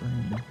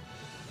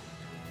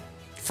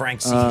 Frank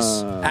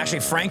sees.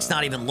 Actually, Frank's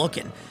not even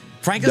looking.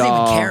 Frank doesn't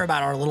even care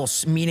about our little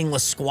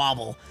meaningless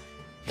squabble.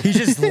 He's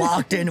just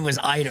locked into his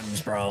items,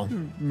 bro.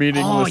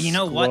 Meaningless. Oh, you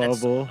know what?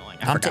 That's annoying.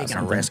 I'm taking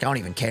a risk. I don't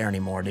even care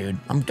anymore, dude.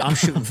 I'm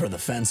shooting for the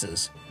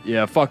fences.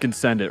 Yeah, fucking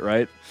send it,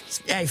 right?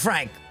 Hey,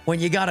 Frank, when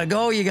you gotta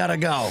go, you gotta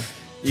go.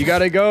 You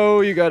gotta go.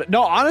 You gotta.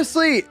 No,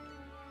 honestly,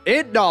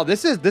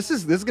 this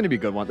is gonna be a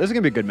good one. This is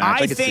gonna be a good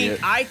match.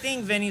 I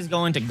think Vinny's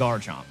going to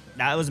Garchomp.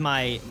 That was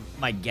my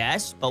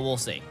guess, but we'll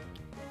see.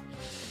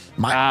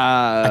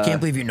 I can't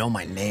believe you know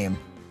my name.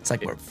 It's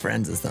like we're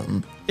friends or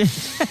something.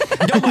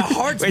 No, my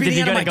heart's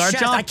beating out of my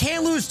chest. I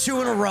can't lose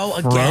 2 in a row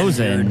again.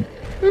 Frozen.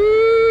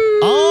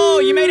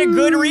 Oh, you made a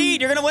good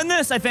read. You're gonna win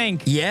this, I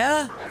think.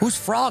 Yeah? Who's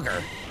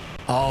Frogger?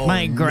 Oh,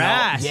 my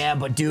grass. No. Yeah,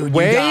 but dude, you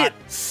got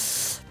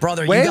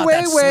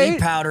that sleep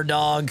powder,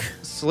 dog.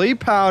 Sleep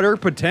powder,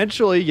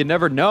 potentially. You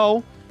never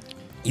know.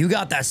 You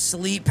got that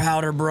sleep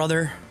powder,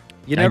 brother.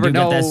 You never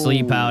know. Got that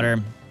sleep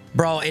powder.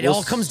 Bro, it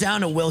all comes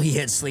down to will he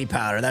hit sleep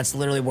powder. That's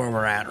literally where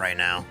we're at right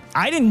now.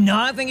 I did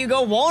not think you'd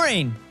go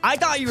Walrein. I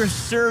thought you were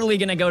surely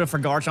going to go for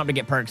Garchomp to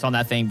get perks on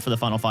that thing for the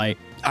final fight.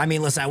 I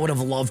mean, listen, I would have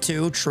loved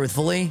to,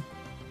 truthfully.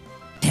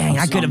 Dang,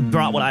 I could have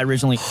brought what I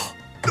originally...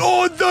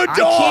 Oh, the dodge!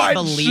 I can't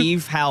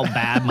believe how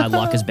bad my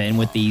luck has been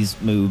with these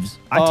moves.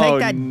 I take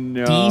that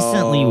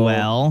decently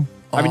well.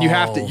 I mean, you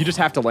just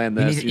have to land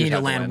this. You need to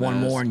land one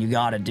more and you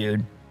got it,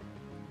 dude.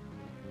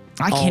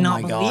 I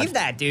cannot believe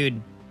that,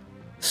 dude.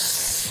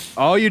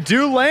 Oh, you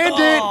do land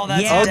it. Oh,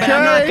 that's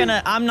okay.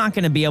 But I'm not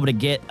gonna be able to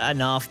get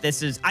enough.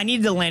 I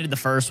needed to land the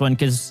first one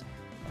because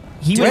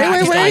he wait.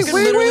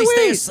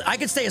 I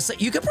could stay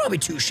asleep. You could probably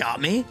 2-shot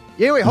me.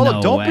 Yeah, wait, hold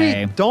up.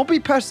 Don't be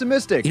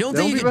pessimistic. You don't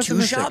think you can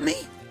 2-shot me?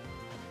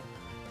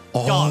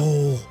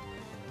 Oh.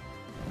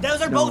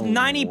 Those are both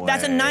 90. Way.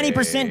 That's a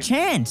 90%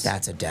 chance.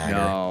 That's a dagger.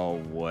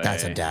 No way.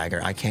 That's a dagger.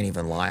 I can't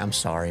even lie. I'm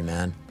sorry,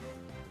 man.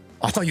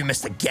 I thought you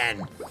missed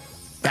again.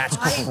 That's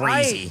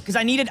crazy. Because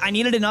I needed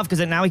enough.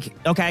 Because now we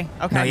okay.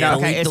 No,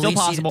 yeah, It's still the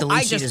possible.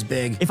 lead sheet is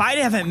big. If I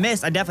haven't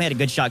missed, I definitely had a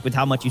good shot with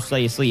how much you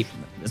slay asleep.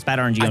 It's bad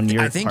RNG on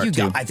your I think part you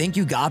too. got. I think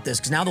you got this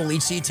because now the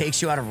lead seed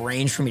takes you out of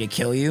range for me to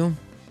kill you.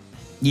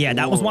 Yeah,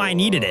 that was why I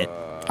needed it.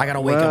 I gotta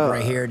wake up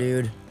right here,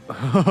 dude.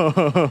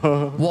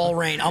 Wall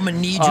rain. I'm gonna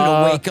need you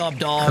to wake up,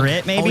 dog.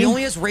 Crit, maybe? Oh, he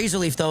only has Razor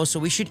Leaf though, so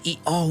we should eat.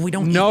 Oh, we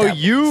don't. No, eat that.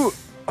 you.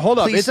 Hold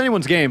up. Please. It's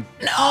anyone's game.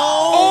 No.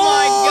 Oh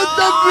my God.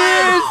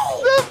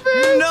 The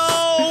miss.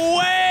 No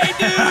way,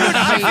 dude.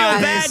 I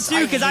feel bad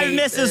too because I hate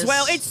missed as this.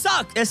 well. It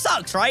sucks. It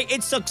sucks, right?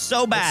 It sucks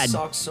so bad. It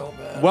sucks so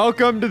bad.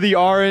 Welcome to the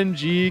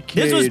RNG cage.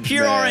 This was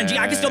pure match. RNG.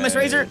 I can still miss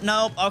Razor?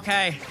 Nope.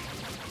 Okay.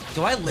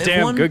 Do I live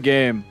Damn, one? good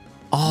game.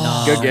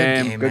 Oh, Good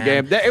game. Good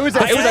game. It was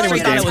I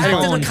anyone's game. it was in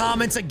owned. the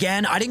comments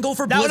again. I didn't go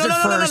for No, Blizzard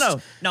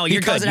first. No,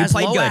 you're because good. it You has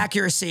played low good.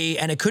 accuracy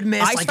and it could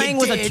miss. Ice like Fang it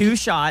was a did.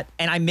 2-shot,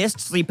 and I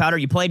missed Sleep Powder.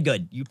 You played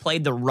good. You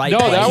played the right No,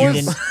 play. that You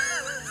was-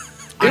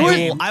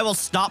 didn't- I will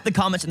stop the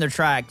comments in their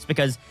tracks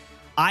because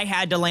I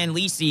had to land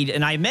lead seed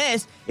and I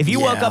missed. If you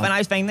woke Yeah. up and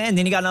Ice Fang then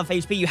you got enough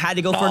HP, you had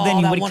to go for it Oh, then.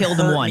 You that would have one killed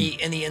them hurt one. me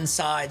in the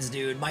insides,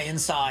 dude. My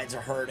insides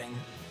are hurting.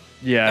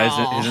 Yeah,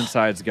 Oh. his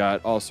insides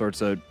got all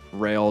sorts of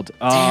railed.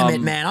 Damn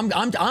it, man!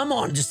 I'm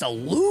on just a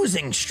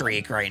losing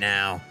streak right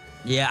now.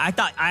 Yeah, I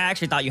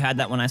actually thought you had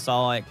that when I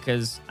saw it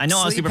because I know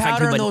I was Sleep super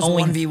powder effective, in but those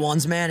only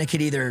 1v1s, man. It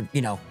could either,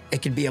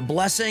 it could be a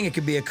blessing, it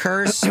could be a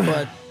curse,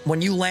 but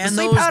when you land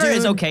Sleep those, Powder dude,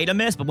 is okay to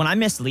miss, but when I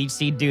missed lead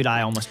seed, dude,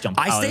 I almost jumped.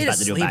 I was stayed about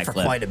to do a asleep for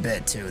backflip. quite a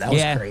bit too. That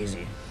was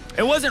crazy.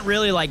 It wasn't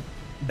really like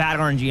bad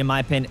RNG in my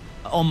opinion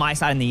on my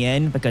side in the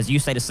end because you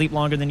stayed asleep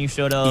longer than you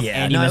should have,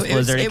 Yeah, and you no, missed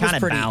Blizzard. It kind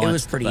of pretty. balanced. It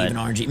was pretty but- even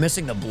RNG.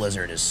 Missing the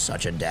Blizzard is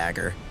such a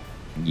dagger.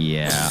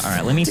 Yeah. All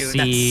right. Let me Dude,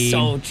 see. that's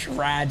so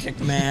tragic,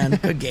 man.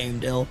 Good game,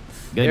 Dill.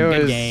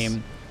 Good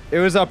game. It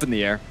was up in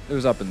the air. It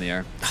was up in the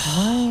air.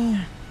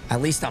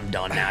 At least I'm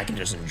done now. I can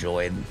just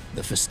enjoy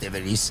the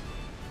festivities.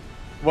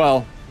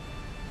 Well,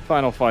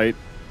 final fight.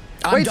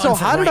 I'm Wait, done so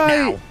for how did right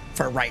I? now.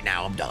 For right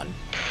now, I'm done.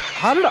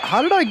 How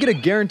did I get a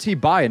guarantee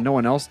buy and no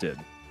one else did?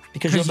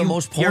 Because you have the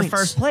most points. You're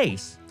first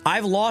place.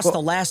 I've lost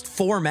the last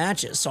 4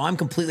 matches, so I'm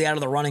completely out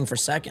of the running for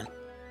second.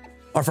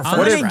 Or for I'm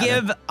first, gonna rather.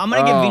 give Oh.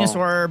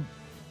 Venusaur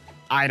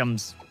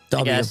items. I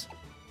W. guess.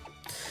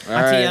 All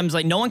My right. TM's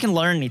like no one can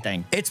learn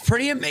anything. It's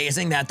pretty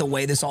amazing that the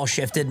way this all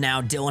shifted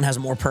now, Dylan has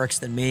more perks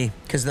than me.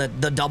 Because the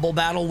double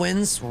battle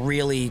wins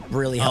really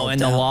helped Oh, and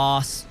the out.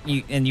 loss,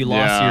 you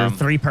lost Yeah. your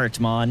 3 perks,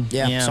 Mon.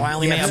 Yeah, so I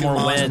only you have may 2 more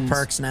mods wins. with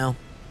perks now.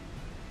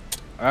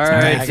 All right,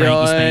 right, Frankie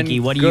Dylan. Spanky,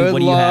 what do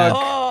good you have?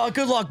 luck. Oh,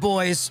 good luck,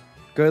 boys.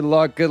 Good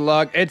luck. Good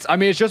luck. It's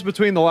just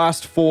between the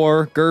last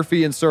 4.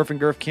 Gurfy and Surf and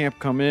Gurf can't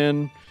come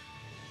in.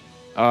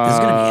 This is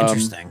gonna be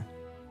interesting.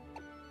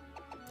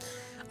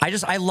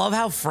 I love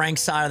how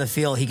Frank's side of the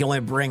field, he can only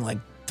bring like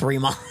 3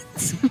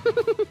 mods.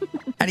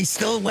 And he's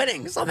still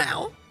winning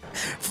somehow.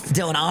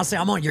 Dylan, honestly,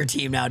 I'm on your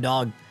team now,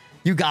 dog.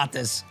 You got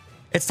this.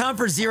 It's time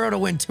for Zero to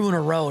win 2 in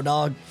a row,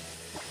 dog.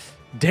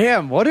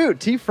 Damn. What do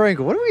T Frank?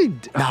 What do we?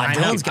 Nah, I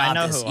know, Dylan's got I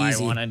know this who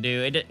easy. I want to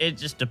do. It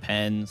just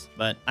depends,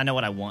 but I know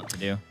what I want to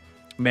do.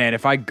 Man,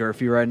 if I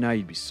Gurfy right now,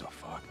 you'd be so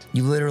fucked.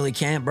 You literally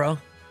can't, bro.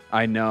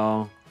 I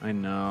know.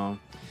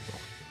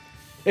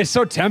 It's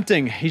so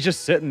tempting. He's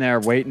just sitting there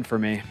waiting for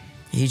me.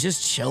 He's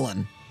just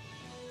chilling.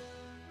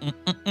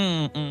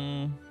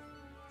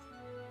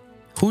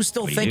 Who's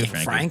still What do you do, thinking,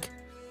 Frankie? Frank?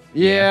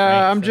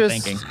 Yeah, Frank, still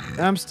thinking.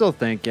 I'm still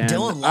thinking.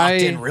 Dylan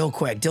locked in real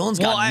quick. Dylan's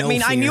got Well, I no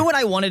mean, I fear. knew what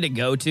I wanted to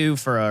go to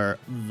for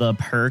the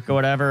perk or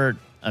whatever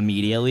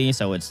immediately,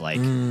 so it's like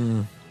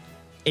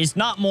it's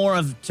not more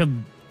of to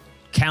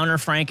counter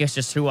Frank. It's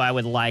just who I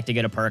would like to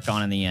get a perk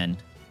on in the end.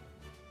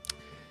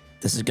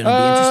 This is going to be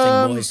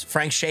interesting, boys.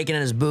 Frank's shaking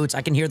in his boots.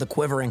 I can hear the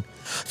quivering.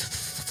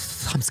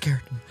 I'm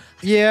scared.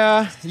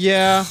 Yeah.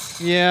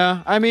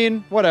 I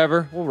mean,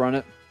 whatever. We'll run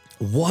it.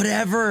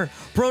 Whatever.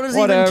 Bro doesn't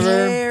Whatever. even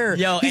care.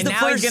 Yo, He's and the now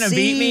he's first gonna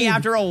beat me seed.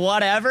 after a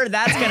whatever.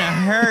 That's gonna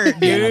hurt,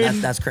 Yeah, dude. no,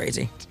 that's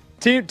crazy.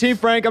 Team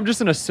Frank, I'm just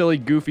in a silly,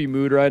 goofy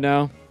mood right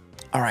now.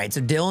 All right,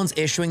 so Dylan's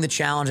issuing the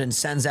challenge and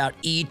sends out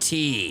ET.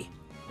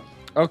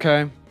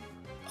 Okay.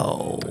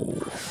 Oh.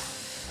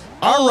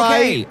 All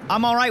Okay, right.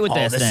 I'm all right with Oh,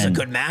 this. this is a then.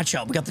 good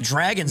matchup. We got the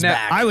Dragons Now,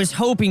 back. I was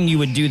hoping you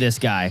would do this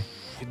guy.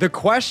 The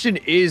question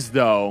is,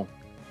 though,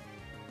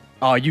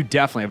 oh, you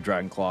definitely have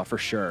Dragon Claw for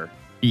sure.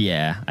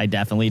 Yeah, I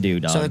definitely do,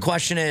 dog. So the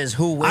question is,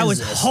 who wins I was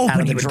this out of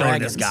hoping the you would go to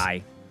Dragons? this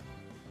guy.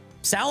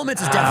 Salamence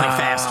is definitely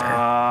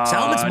faster.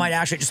 Salamence might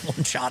actually just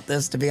one-shot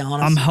this, to be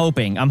honest. I'm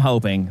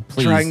hoping.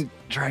 Please.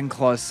 Dragon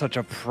Claw is such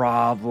a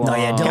problem. No,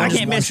 yeah, Dylan I just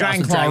can't miss one-shots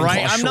Dragon with Claw,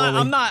 Dragon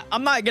right? Claw,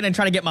 I'm not gonna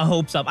try to get my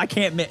hopes up. I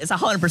can't miss. It's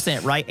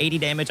 100%, right? 80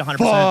 damage, 100%.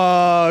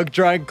 Fuck,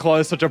 Dragon Claw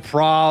is such a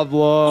problem.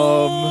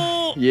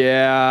 Oh.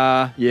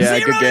 Yeah, Zero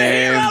good to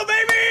game. hero,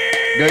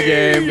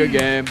 baby! Good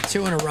game.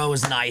 2 in a row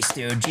is nice,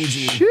 dude.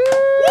 GG. Shoot.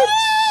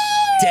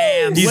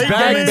 Damn, He's Salamence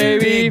back,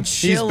 baby. big He's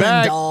chillin',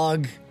 back.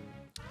 dog.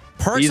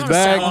 Perks He's on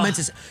back. Salamence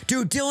is...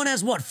 Dude, Dylan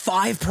has, what,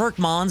 5 perk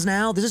mons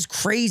now? This is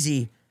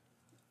crazy.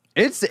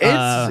 It's I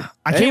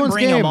can't anyone's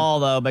bring game. them all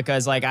though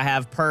because like I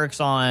have perks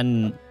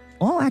on.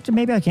 Well, actually,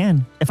 maybe I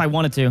can if I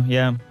wanted to.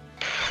 Yeah.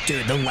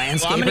 Dude, the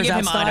landscapers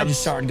outside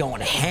just started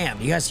going ham.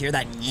 You guys hear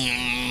that?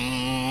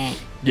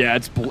 Yeah,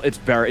 it's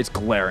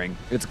glaring.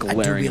 It's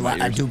glaring.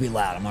 I do be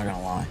loud. I'm not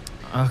gonna lie.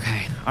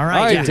 Okay. All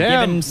right. Yeah.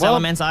 Damn. Give him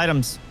Salamence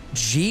items.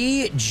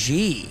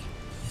 GG.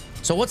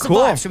 So what's the Cool.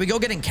 vibe? Should we go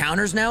get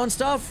encounters now and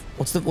stuff?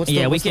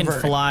 Yeah, we can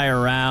verdict? fly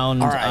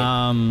around. All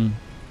right.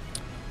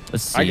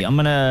 Let's see.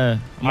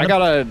 I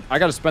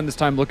gotta spend this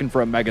time looking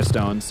for a Mega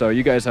Stone. So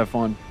you guys have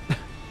fun.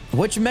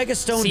 Which Mega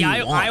Stone do you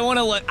want? I want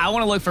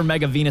to look for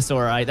Mega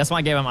Venusaurite. That's why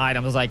I gave him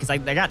items. I was like, cause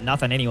they got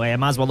nothing anyway. I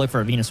might as well look for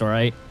a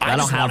Venusaurite. I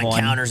don't have one.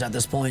 Encounters at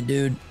this point,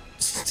 dude.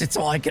 It's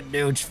all I can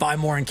do. Just 5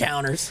 more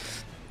encounters.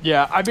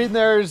 Yeah, I mean,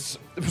 there's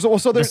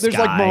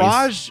like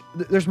Mirage.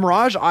 There's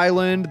Mirage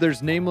Island.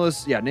 There's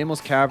Nameless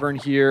Cavern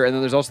here, and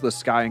then there's also the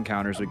Sky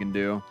encounters we can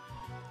do.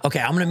 Okay,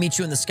 I'm gonna meet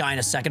you in the sky in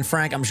a second,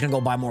 Frank. I'm just gonna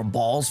go buy more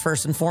balls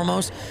first and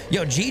foremost.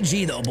 Yo,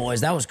 GG though,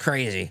 boys. That was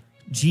crazy.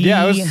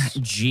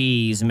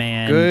 Jeez,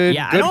 man. Good,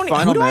 yeah, good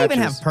who do I even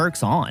have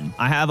perks on?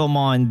 I have them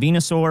on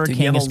Venusaur, Dude,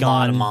 you have a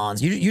lot of Kangaskhan,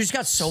 mons. You just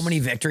got so many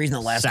victories in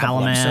the last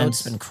couple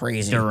episodes. It's been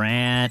crazy.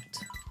 Durant.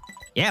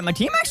 Yeah, my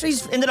team actually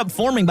ended up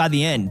forming by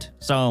the end.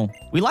 So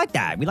we like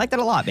that. We like that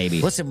a lot,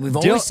 baby. Listen, we've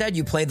always said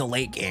you play the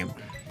late game.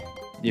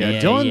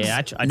 Yeah, Dylan's,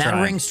 I and that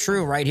try. rings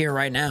true right here,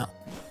 right now.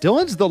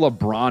 Dylan's the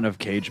LeBron of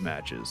cage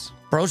matches.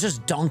 Bro's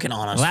just dunking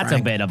on us. Well, that's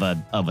Frank. a bit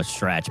of a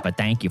stretch, but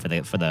thank you for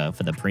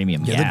the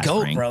premium. You're gas the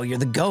goat, ring. bro. You're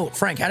the goat.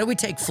 Frank, how do we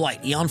take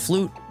flight? Eon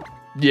Flute?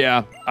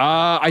 Yeah.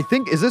 I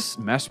think, is this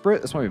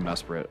Mesprit? This might be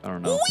Mesprit. I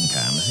don't know. Okay,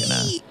 I'm just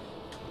gonna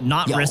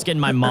not risking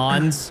my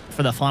mons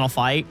for the final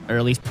fight, or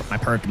at least my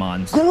perked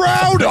mons.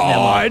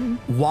 Groudon!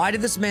 Why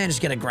did this man just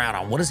get a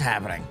Groudon? What is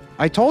happening?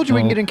 I told you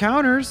we can get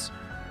encounters.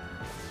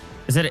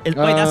 Wait,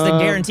 that's the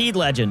guaranteed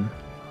legend.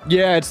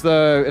 Yeah, it's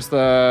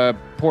the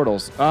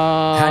portals.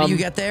 How do you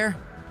get there?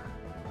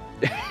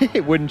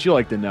 Wouldn't you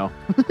like to know?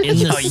 In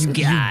the You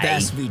sky.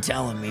 best be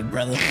telling me,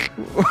 brother.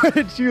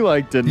 Wouldn't you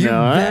like to know? You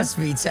huh? best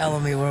be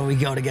telling me where we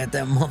go to get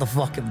them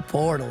motherfucking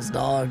portals,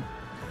 dog.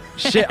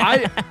 Shit,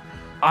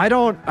 I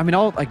don't. I mean,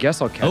 I guess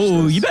I'll catch.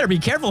 Oh, this. you better be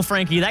careful,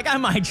 Frankie. That guy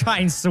might try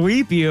and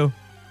sweep you.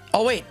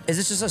 Oh, wait. Is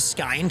this just a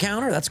sky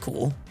encounter? That's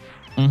cool.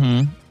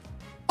 Mm-hmm.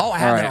 Oh, I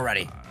have All that right.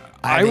 already.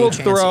 I will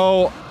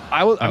throw.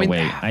 I will. I mean,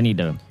 wait. I need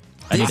to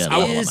This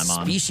level up is my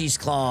mon. Species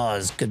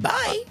Clause.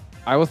 Goodbye.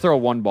 I will throw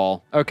one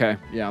ball. Okay.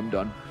 Yeah, I'm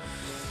done.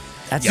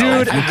 That's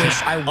Dude.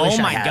 I wish Oh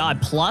I my had. God!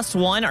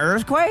 +1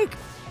 earthquake.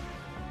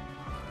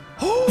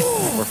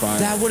 We're fine.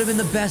 That would have been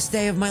the best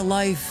day of my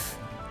life.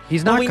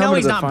 He's not Well, we coming know to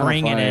he's the not final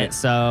bringing fight. it,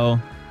 so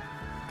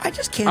I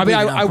just can't. I mean,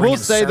 believe you're not I will bringing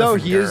say though,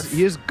 Surf and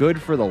he is Durf.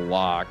 good for the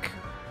lock.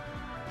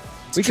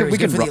 We true, can he's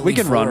good for the Elite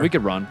run. Four. We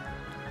can run.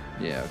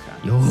 Yeah.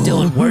 Okay.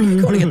 Dylan, where are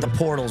you going to get the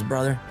portals,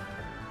 brother?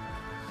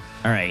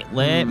 all right.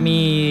 Let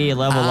me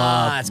level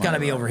up. It's got to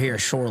be over here,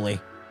 surely.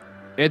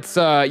 It's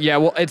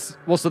yeah.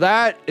 So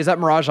that is that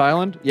Mirage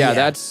Island. Yeah, Yeah.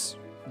 that's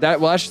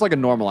just like a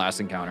normal ass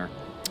encounter.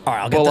 All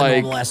right, I'll get Well, the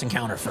like- normal ass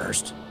encounter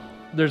first.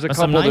 There's a But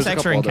couple. some nice there's a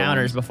extra couple other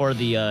encounters ones. before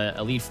the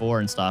Elite Four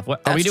and stuff.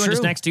 What are we That's doing?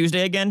 Just true. next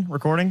Tuesday again?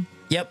 Recording?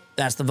 Yep,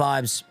 that's the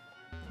vibes.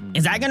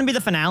 Is that going to be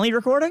the finale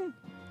recording?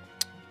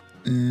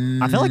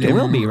 I feel like it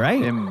will be, right?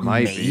 It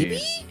might Maybe?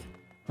 be.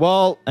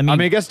 Well, I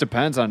mean, I guess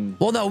depends on.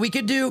 Well, no, we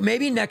could do,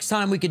 maybe next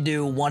time we could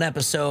do one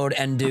episode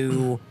and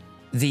do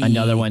the...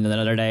 Another one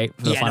another day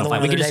for the Yeah, final another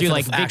fight. We one could just another do day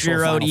like for the Victory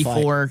actual Road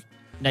final E4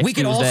 next We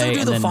could Tuesday, also do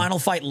and the then- final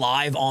fight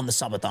live on the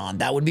subathon.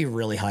 That would be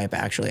really hype,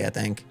 actually, I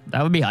think.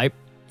 That would be hype.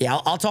 Yeah,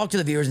 I'll talk to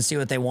the viewers and see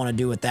what they want to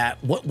do with that.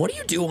 What do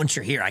you do once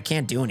you're here? I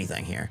can't do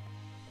anything here.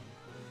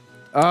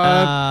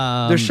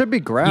 There should be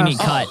grass. You need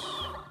cut.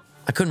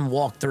 I couldn't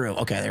walk through.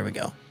 Okay, there we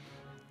go.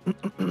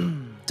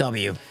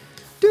 W.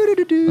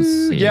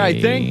 Let's Yeah, I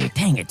see. think.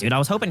 Dang it, dude. I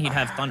was hoping he'd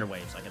have Thunder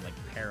Waves so I could like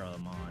pair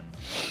them on.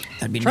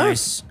 That'd be Try-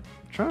 nice.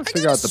 Trying to I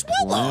figure got out the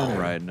a Swallow. plan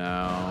right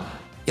now.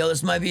 Yo,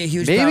 this might be a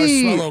huge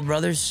Maybe- power swallow,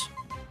 brothers.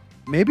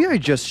 Maybe I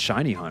just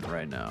shiny hunt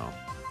right now.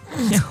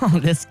 Oh,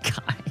 this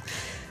guy.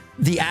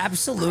 The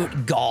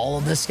absolute gall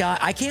of this guy.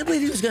 I can't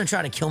believe he was going to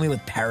try to kill me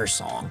with Perish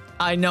Song.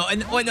 I know.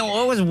 And what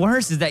was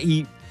worse is that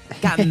he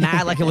got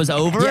mad like it was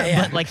over, Yeah,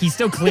 yeah. but like he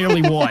still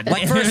clearly won.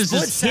 Like, for It a was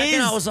split just second,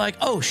 his- I was like,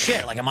 oh,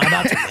 shit. Like, am I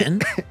about to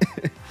win?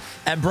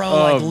 And bro,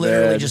 Oh, like,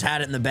 literally man. just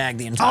had it in the bag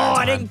the Oh, entire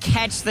time. I didn't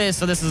catch this,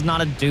 so this is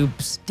not a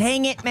dupes.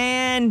 Dang it,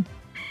 man.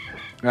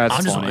 That's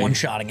I'm just funny.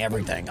 one-shotting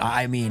everything.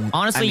 I mean...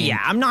 Honestly, I mean, yeah,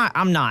 I'm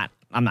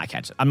not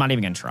catching. I'm not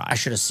even gonna try. I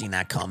should have seen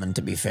that coming,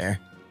 to be fair.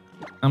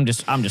 I'm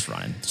just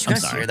running. Did you I'm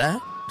guys sorry. hear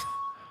that?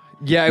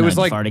 Yeah, it No, was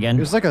you like fart again? It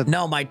was like a.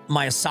 No, my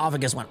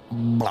esophagus went...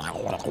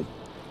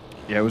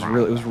 Yeah, it was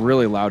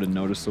really loud and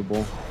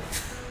noticeable.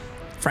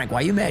 Frank,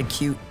 why you mad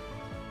cute?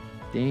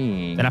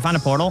 Dang. Did I find a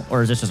portal,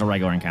 or is this just a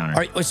regular encounter? All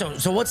right,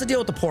 so what's the deal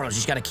with the portals? You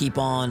just got to keep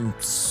on,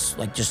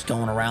 like, just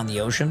going around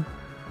the ocean?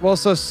 Well,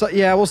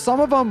 yeah. Well, some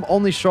of them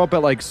only show up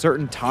at like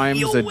certain times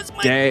Yo, a what's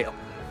my day.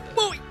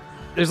 boy?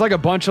 There's like a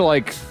bunch of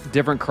like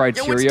different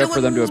criteria for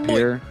them to Dylan's boy?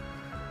 appear.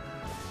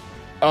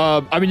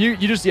 I mean, you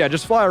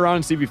just fly around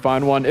and see if you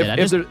find one. Yeah,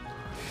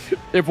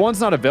 If one's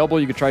not available,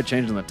 you could try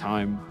changing the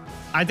time.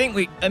 I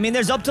think I mean,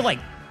 there's up to like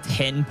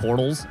 10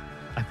 portals.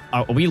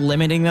 Are we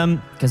limiting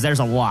them? Because there's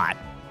a lot.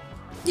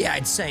 Yeah,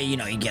 I'd say, you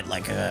get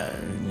like a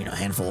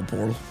handful of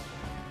portals.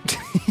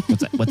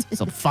 What's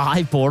so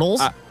 5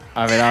 portals?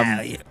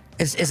 I mean,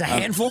 Is a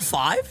handful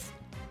 5?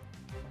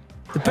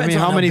 Depends I mean,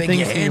 on how many big things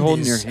your can you hand hold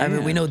in is. your I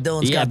mean, we know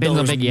Dylan's Yeah, got depends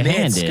how those big your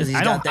hand mitts is. 'cause he's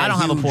I got don't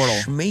have a huge portal.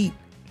 schmeat.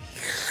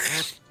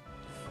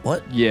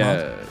 What?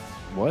 yeah. Huh?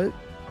 What?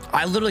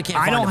 I literally can't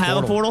I find don't have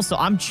a portal. portal, so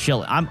I'm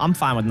chilling. I'm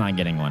fine with not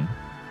getting one.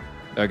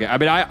 Okay. I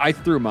mean, I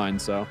threw mine,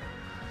 so.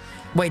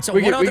 Wait, so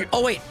We what get- we other... get-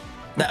 Oh, wait.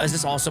 Is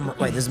this also...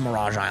 Wait, this is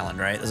Mirage Island,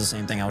 right? This is the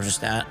same thing I was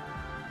just at.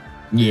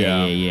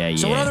 Yeah.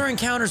 So what other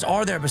encounters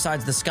are there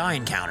besides the sky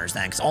encounters,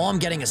 then? Because all I'm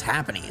getting is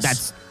happenings.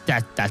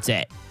 That's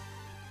it.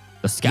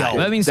 The sky. Yo,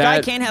 I mean, sky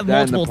that- can't have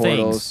that and the multiple things.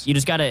 portals. You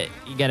just gotta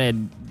keep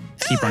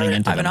running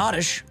into I have an them.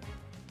 oddish.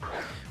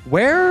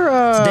 Where?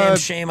 It's a damn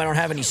shame I don't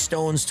have any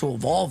stones to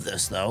evolve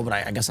this, though, but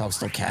I guess I'll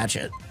still catch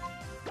it.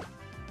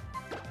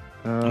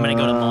 I'm gonna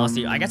go to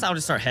Mossy. I guess I'll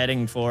just start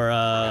heading for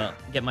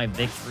get my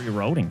Victory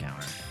Road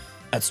encounter.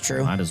 That's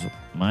true.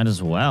 Might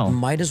as well.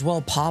 Might as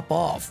well pop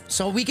off.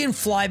 So we can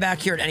fly back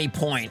here at any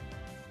point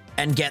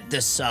and get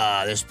this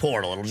this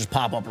portal. It'll just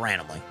pop up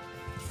randomly.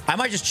 I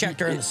might just check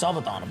during the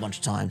subathon a bunch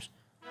of times.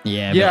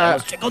 Yeah. Yeah.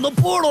 Let's check on the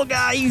portal,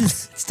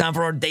 guys. It's time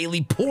for our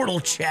daily portal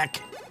check.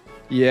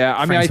 Yeah. I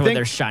mean, Frank's I with think.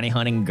 their shiny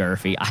hunting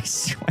Gurfy. I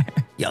swear.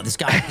 Yo, this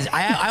guy.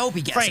 I hope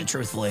he gets it.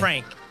 Truthfully,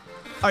 Frank,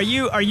 are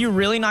you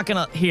really not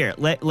gonna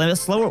let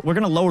us lower? We're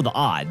gonna lower the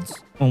odds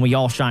when we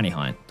all shiny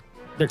hunt.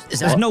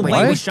 There's no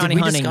way with shiny Did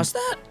we hunting. discuss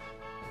that?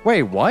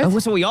 Wait, what?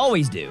 That's what we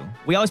always do.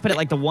 We always put it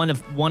like the 1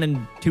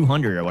 in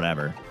 200 or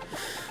whatever.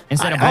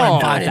 Instead of I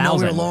 1 in didn't know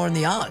we were 5,000. lowering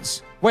the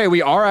odds. Wait,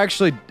 we are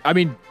actually. I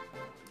mean,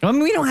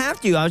 We don't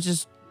have to. I was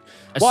just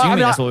Well, I assuming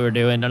mean, that's what we were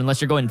doing, unless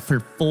you're going for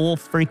full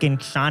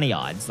freaking shiny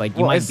odds. Like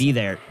you Well, might it's- be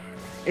there.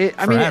 I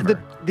mean,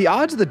 Forever. the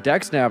odds of the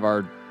dex nav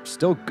are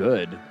still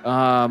good.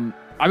 I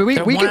mean, we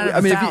They're we 1 can. out I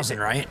of mean, 1,000,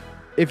 right?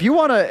 if you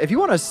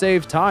wanna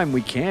save time,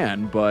 we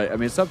can. But I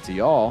mean, it's up to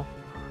y'all.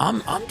 I'm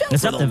down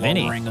It's for up the to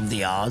Vinny. lowering of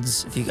the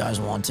odds if you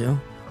guys want to.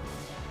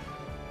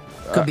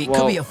 Could be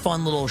well- a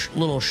fun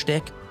little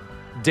shtick.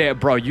 Damn,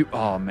 bro,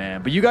 oh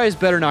man, but you guys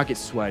better not get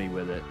sweaty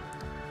with it.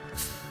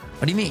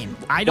 What do you mean?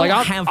 I don't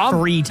Like, have I'm-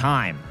 free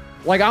time.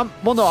 Like I'm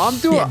doing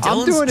Yeah, I'm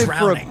Dylan's doing it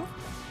drowning.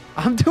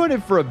 I'm doing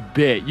it for a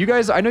bit. You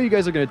guys, I know you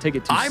guys are gonna take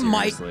it too I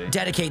seriously. might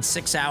dedicate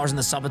 6 hours in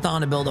the subathon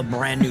to build a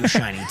brand new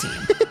shiny team.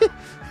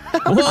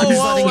 Whoa,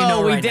 just letting you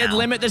know we right did now.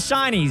 limit the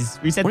shinies.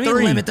 We said What do you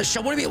 3. mean limit the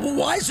show? What do you mean?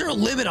 Why is there a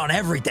limit on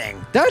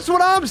everything? That's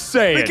what I'm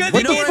saying. Because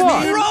What it the gets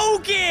fuck?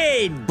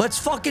 broken. Let's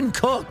fucking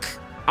cook.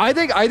 I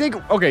think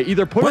okay,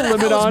 either put Where a the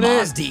limit hell on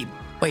is it. Moz Deep?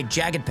 Wait,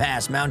 Jagged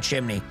Pass, Mount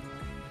Chimney.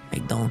 Hey,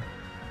 Dylan.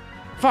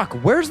 Fuck,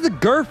 where's the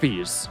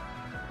Gurfies?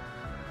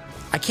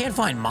 I can't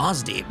find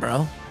Moz Deep,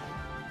 bro.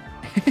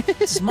 Is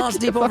this Moz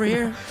Deep over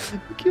here?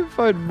 I can't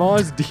find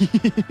Moz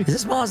Deep. Is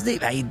this Moz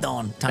Deep? How you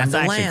doing? Time That's to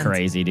actually land.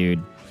 crazy,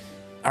 dude.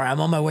 All right,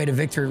 I'm on my way to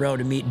Victory Road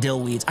to meet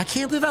Dillweeds. I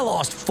can't believe I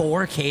lost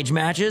 4 cage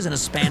matches in a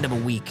span of a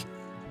week.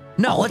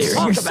 No, let's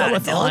talk about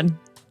it, Dylan.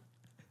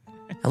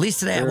 At least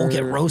today I won't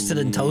get roasted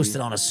and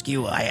toasted on a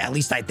skewer. At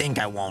least I think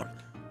I won't.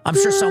 I'm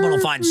sure someone will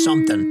find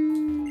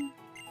something.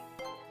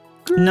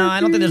 No, I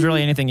don't think there's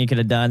really anything you could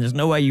have done. There's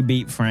no way you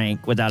beat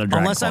Frank without a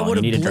Dragon Unless I Claw. would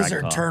You need have a Dragon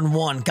Blizzard Claw. turn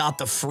 1, got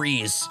the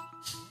freeze.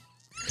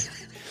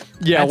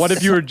 Yeah, what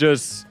if you were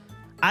just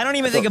I don't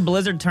even think a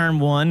Blizzard turn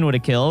 1 would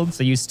have killed,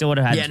 so you still would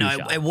have had Yeah, 2 no,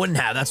 shots. it wouldn't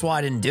have. That's why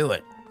I didn't do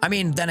it. I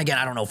mean, then again,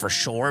 I don't know for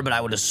sure, but I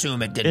would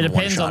assume it didn't. It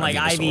depends on like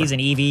one-shot a IVs Venusaur.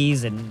 and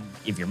EVs and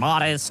if you're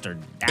modest or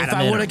adamant If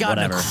I would have or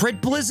gotten whatever. a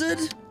crit Blizzard,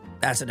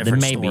 that's a Then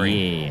different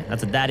maybe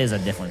story. that is a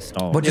different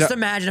story. But just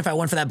imagine if I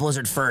went for that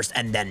Blizzard first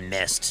and then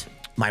missed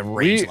my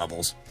rage We-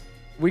 levels.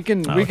 we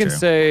can true.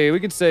 say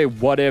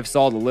what ifs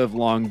all the live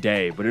long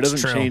day, but it doesn't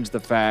true. change the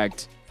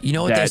fact You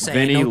know what they that say?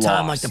 Vinny No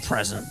time like lost. the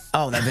present.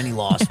 Oh, that Vinny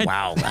lost.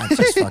 Wow, that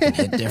just fucking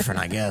hit different,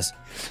 I guess.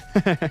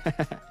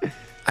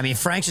 I mean,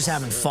 Frank's just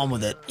having fun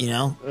with it, you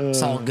know?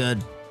 It's all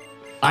good.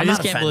 I I'm just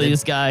not can't offended. believe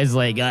this guy's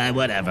like,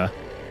 whatever.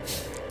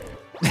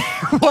 We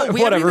haven't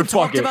whatever, even fuck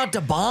talked it. about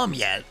the bomb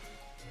yet.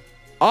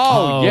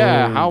 Oh,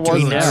 yeah, how we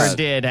was never that?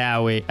 did,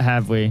 have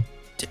we?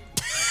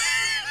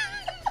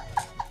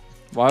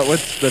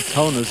 What's the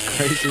tone is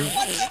crazy.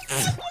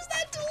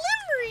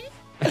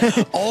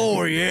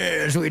 Oh,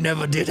 yes, we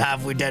never did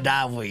have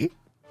we?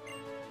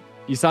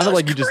 You sounded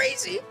like you just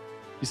crazy.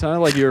 you sounded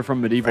like you were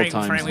from medieval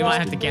times. Frank, we might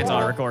have to cancel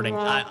our recording.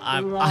 I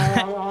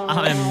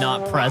am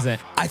not present.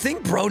 I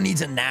think bro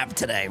needs a nap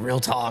today, real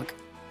talk.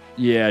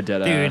 Yeah,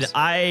 dead Dude,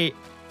 ass.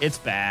 it's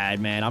bad,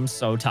 man. I'm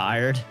so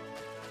tired.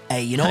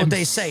 Hey, you know what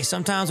they say?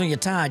 Sometimes when you're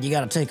tired, you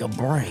gotta take a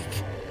break.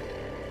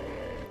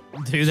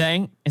 Do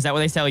they? Is that what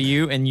they tell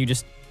you and you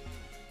just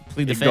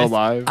plead the Go fifth?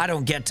 live. I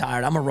don't get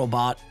tired. I'm a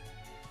robot.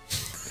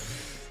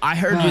 I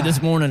heard you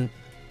this morning.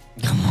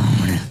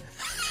 I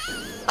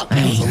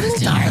was a little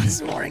tired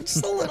this morning,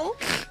 just a little.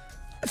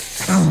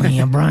 Oh,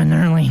 yeah, bright and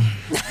early.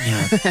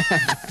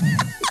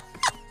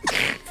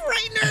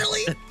 Bright and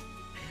early.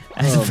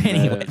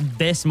 Anyway,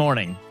 this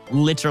morning,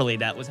 literally,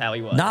 that was how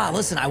he was. Nah,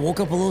 listen, I woke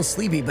up a little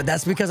sleepy, but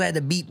that's because I had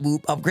to beep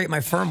boop upgrade my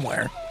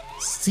firmware.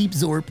 Seep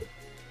Zorp.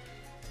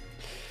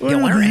 Yo,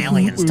 when are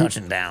aliens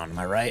touching down? Am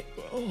I right?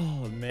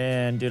 Oh,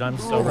 man. Dude, I'm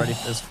so ready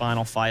for this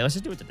final fight. Let's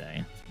just do it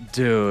today.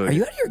 Dude. Are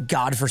you out of your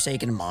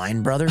godforsaken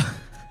mind, brother?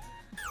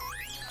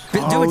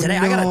 Do it today.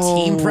 No. I got a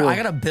team. I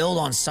got a build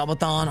on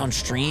Subathon on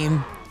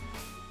stream.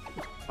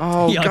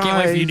 Oh, Yo, I guys. can't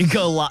wait for you to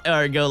go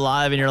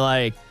live and you're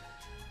like,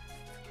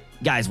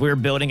 guys, we're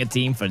building a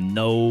team for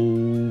no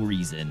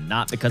reason.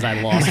 Not because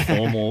I lost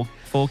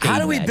full How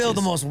do we matches. build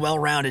the most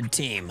well-rounded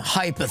team?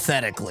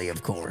 Hypothetically,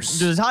 of course.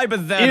 Just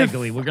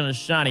hypothetically, we're going to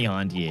shiny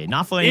hunt you.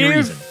 Not for any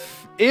reason.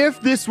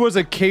 If this was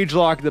a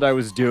Cagelocke that I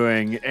was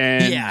doing,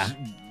 and Yeah.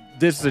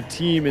 this is a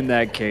team in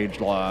that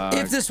Cagelocke,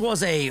 If this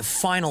was a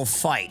final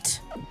fight,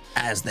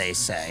 as they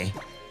say.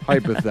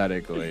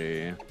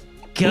 hypothetically.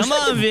 Come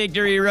on,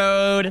 Victory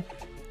Road.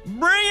 Bring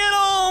it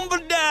on for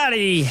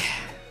daddy.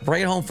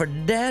 Bring it home for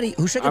daddy.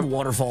 Who should I give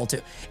Waterfall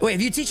to? Wait,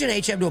 if you teach an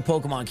HM to a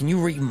Pokemon, can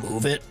you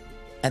remove it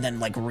and then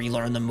like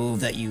relearn the move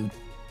that you...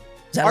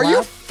 Is that Are you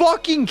allowed?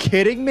 fucking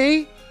kidding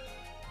me?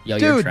 Yo,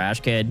 Dude, you're a trash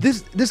kid.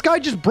 This guy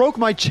just broke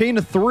my chain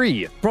of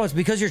 3. Bro, it's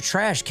because you're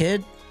trash,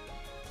 kid.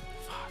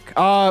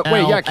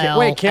 Wait, yeah, can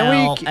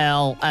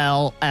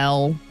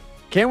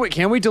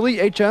we delete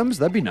HMs?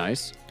 That'd be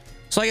nice.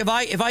 So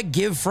like if I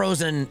give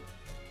Frozen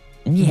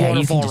Yeah, you can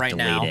Waterfall just right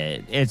delete now.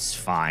 it. It's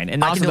fine.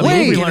 And I also can the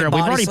delete it, movie give it learner, we've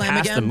Body already Slam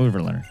passed the again?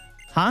 mover learner.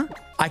 Huh?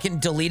 I can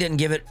delete it and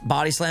give it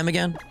Body Slam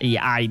again?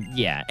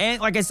 Yeah. And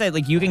like I said,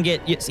 like you can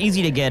get, it's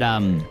easy to get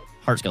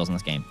heart skills in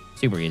this game.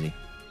 Super easy.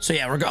 So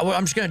yeah,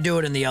 I'm just gonna do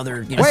it in the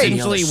other, in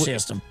the other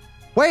system.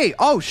 Wait,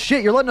 oh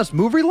shit, you're letting us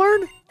move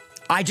relearn?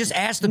 I just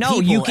asked the No,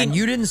 people, you and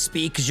you didn't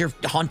speak because you're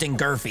hunting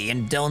Gurfy,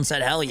 and Dylan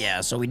said, hell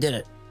yeah, so we did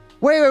it.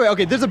 Wait,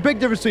 okay, there's a big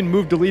difference between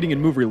move deleting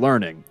and move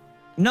relearning.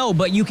 No,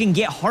 but you can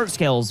get heart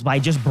skills by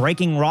just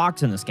breaking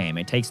rocks in this game.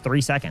 It takes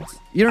 3 seconds.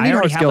 You don't need I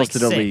already heart have,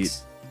 skills like, to delete.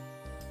 6.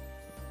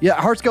 Yeah,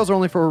 heart skills are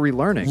only for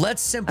relearning.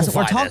 Let's simplify That's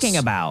what we're talking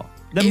this. about.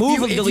 The If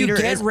move of you deleter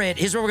get is... rid,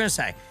 here's what we're gonna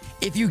say.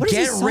 If you What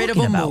is get he rid of a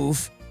talking about?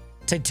 move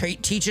to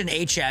teach an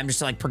HM, just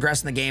to like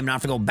progress in the game, not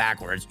have to go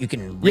backwards, you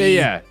can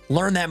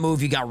learn that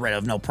move you got rid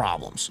of, no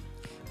problems.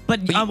 But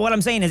what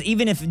I'm saying is,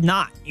 even if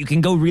not, you can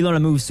go relearn a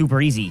move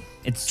super easy.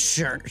 It's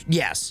Sure,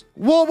 yes.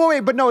 Well, wait,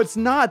 but no, it's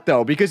not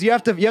though, because you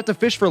have to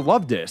fish for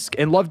Love Disc,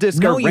 and Love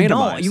Disc no, are you randomized.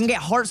 don't. You can get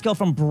heart skill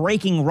from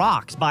breaking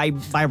rocks by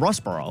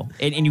Rustboro,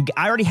 and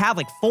I already have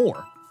like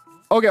 4.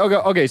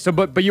 Okay. So,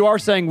 but you are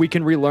saying we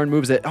can relearn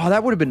moves that? Oh,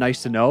 that would have been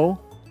nice to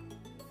know.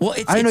 Well,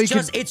 I know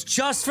it's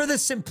just for the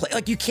simplicity.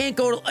 Like you can't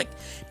go to like,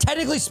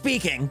 technically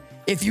speaking,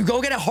 if you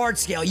go get a hard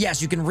scale,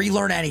 yes, you can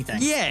relearn anything.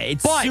 Yeah,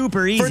 it's but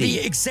super easy. For the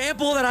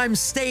example that I'm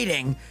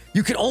stating,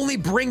 you can only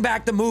bring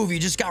back the move you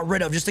just got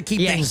rid of just to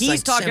keep Yeah, things. he's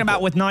like, talking simple.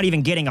 about with not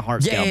even getting a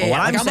heart scale. But what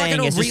like, I'm saying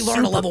not is gonna just relearn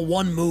a super- level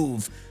 1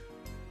 move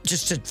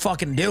just to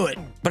fucking do it.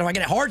 But if I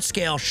get a hard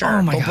scale, sure,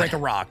 Oh my go God. break a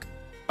rock.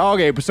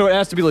 Okay, so it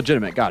has to be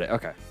legitimate. Got it.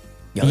 Okay.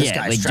 Yo, this Yeah,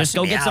 guy's like, just stressing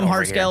go me get out some over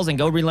heart here. skills and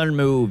go relearn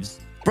moves.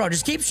 Bro,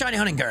 just keep shiny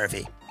hunting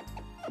Garvey.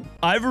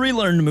 I've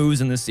relearned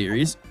moves in this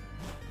series.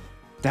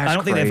 That's I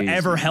don't think they've crazy.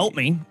 ever helped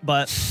me,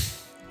 but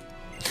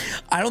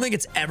I don't think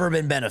it's ever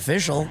been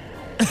beneficial.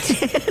 I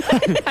think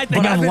But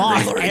I've I've been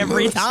lost relearning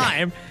every moves.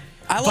 time.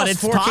 I lost But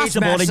it's 4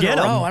 possible CageMatch to in get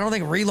a row. them. I don't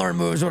think relearn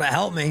moves would have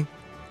helped me.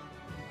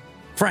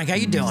 Frank, how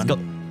you doing?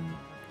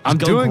 I'm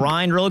Go doing.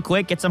 grind real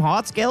quick, get some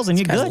hot skills, and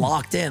you're Guy's good.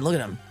 locked in. Look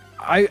at him.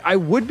 I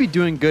would be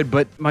doing good,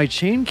 but my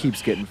chain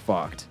keeps getting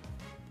fucked.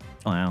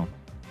 Wow.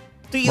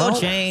 Do your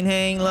Well, chain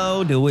hang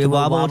low? Do we Do it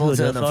wobble to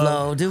the flow?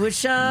 flow? Do it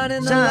shine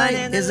in the Shine light?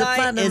 in the Is it light?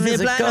 platinum? Is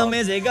it platinum? gold?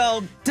 Is it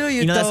gold? Do you,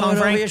 You know that throw song, it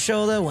over Frank? your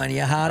shoulder when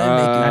you're hot and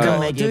make I it can go?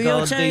 make Do it go.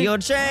 your Do chain your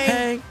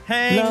chain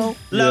hang low?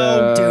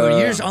 low? Dude,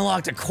 you just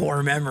unlocked a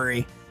core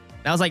memory.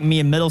 That was like me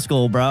in middle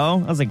school, bro.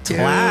 That was like Dude,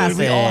 classic.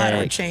 we all had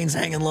our chains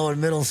hanging low in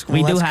middle school.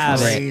 We do That's have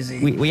crazy.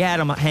 it. We had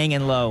them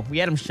hanging low. We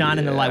had them shining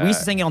in the light. We used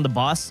to sing it on the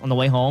bus on the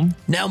way home.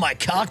 Now my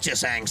cock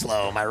just hangs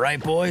low. Am I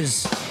right,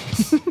 boys?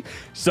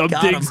 Some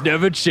Got things him.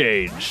 never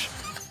change.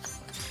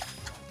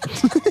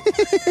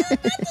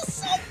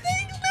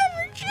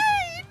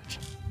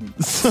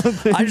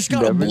 I just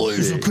got a never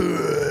blazer change.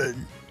 kid.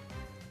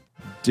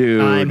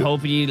 Dude. I'm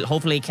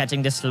hopefully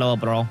catching this slow,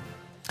 bro.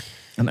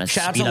 I'm gonna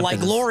Shout out speed to up Like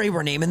 'cause Glory.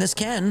 We're naming this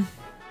Ken.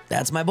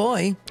 That's my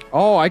boy.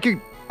 Oh, I could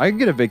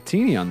get a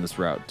Victini on this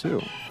route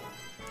too.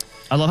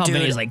 I love how Dude.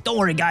 Vinny's like, don't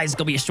worry, guys, it's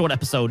gonna be a short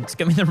episode. It's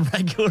gonna be the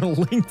regular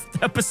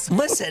length episode.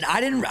 Listen, I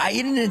didn't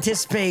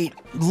anticipate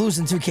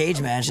losing 2 cage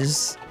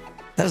matches.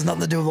 That has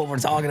nothing to do with what we're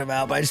talking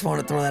about, but I just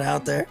want to throw that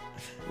out there.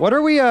 What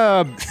are we?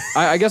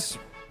 I guess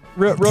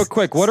real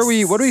quick. What are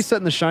we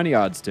setting the shiny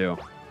odds to?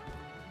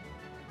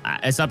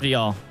 It's up to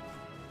y'all.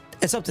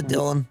 It's up to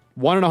Dylan.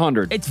 1 in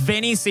 100. It's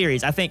Vinny's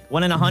series. I think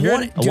 1 in 100. Dude,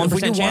 A if we 1% do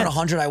 1 in chance.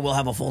 100, I will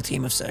have a full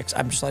team of 6.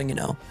 I'm just letting you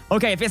know.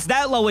 Okay, if it's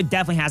that low, it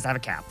definitely has to have a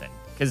captain.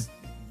 Because,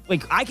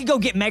 like, I could go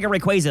get Mega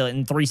Rayquaza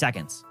in 3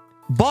 seconds.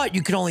 But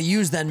you can only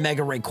use then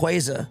Mega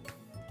Rayquaza.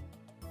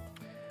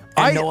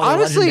 I And no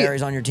other honestly-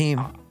 legendaries on your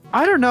team.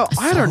 I don't know.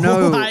 I don't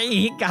know.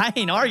 I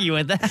ain't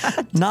arguing with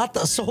that. Not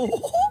the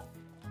soul.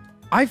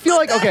 I feel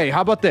like okay. How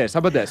about this?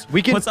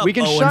 We can What's up, we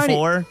can 0 shiny.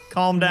 4?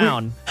 Calm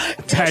down.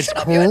 That's Shut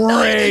up, you had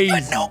none. You crazy.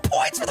 had no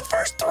points for the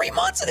first 3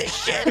 months of this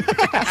shit. I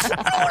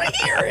don't want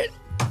to hear it.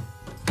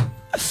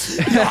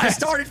 No, I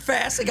started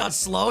fast and got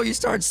slow. You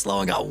started slow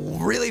and got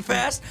really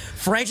fast.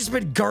 Frank's just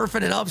been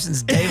garfing it up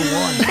since day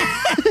one.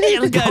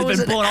 This guy's Goes been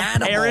an pulling off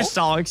animal.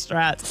 Parasonic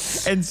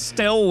strats and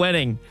still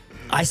winning.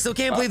 I still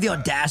can't believe the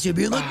audacity of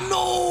being like,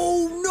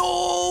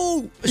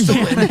 no.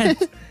 Still winning.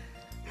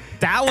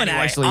 That one Anyway,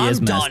 actually I'm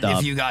is messed done up.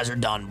 if you guys are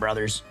done,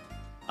 brothers.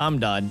 I'm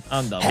done.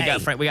 Hey.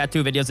 We got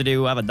 2 videos to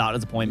do. I have a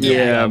doctor's appointment.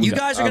 Yeah, You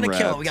guys are I'm going to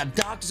kill it. wrapped. We got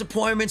doctor's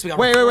appointments. We got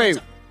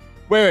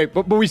Wait.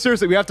 But we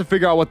seriously, we have to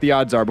figure out what the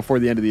odds are before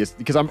the end of this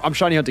because I'm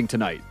shiny hunting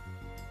tonight.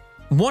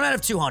 1 out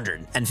of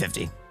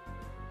 250.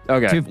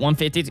 Okay.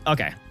 150.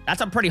 Okay. That's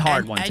a pretty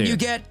hard one, too. And you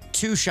get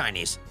 2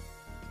 shinies.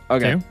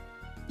 Okay. 2?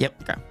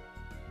 Yep. Okay.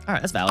 All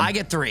right, that's valid. I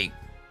get 3.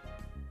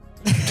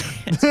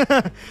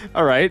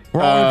 All right.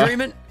 We're all in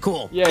agreement?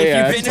 Cool. Yeah, If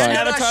yeah, you've that's been fine.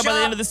 to Avatar by the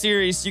shop, end of the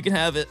series, you can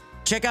have it.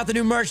 check out the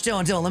new merch,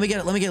 Dylan. Let me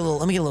get a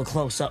little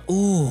close up.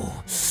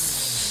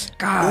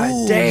 God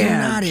Ooh,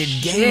 damn. United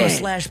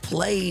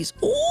Gamer/Plays.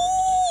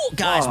 Ooh,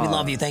 guys, we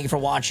love you. Thank you for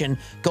watching.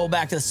 Go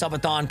back to the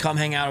subathon. Come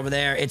hang out over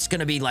there. It's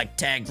gonna be like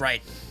tagged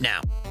right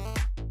now.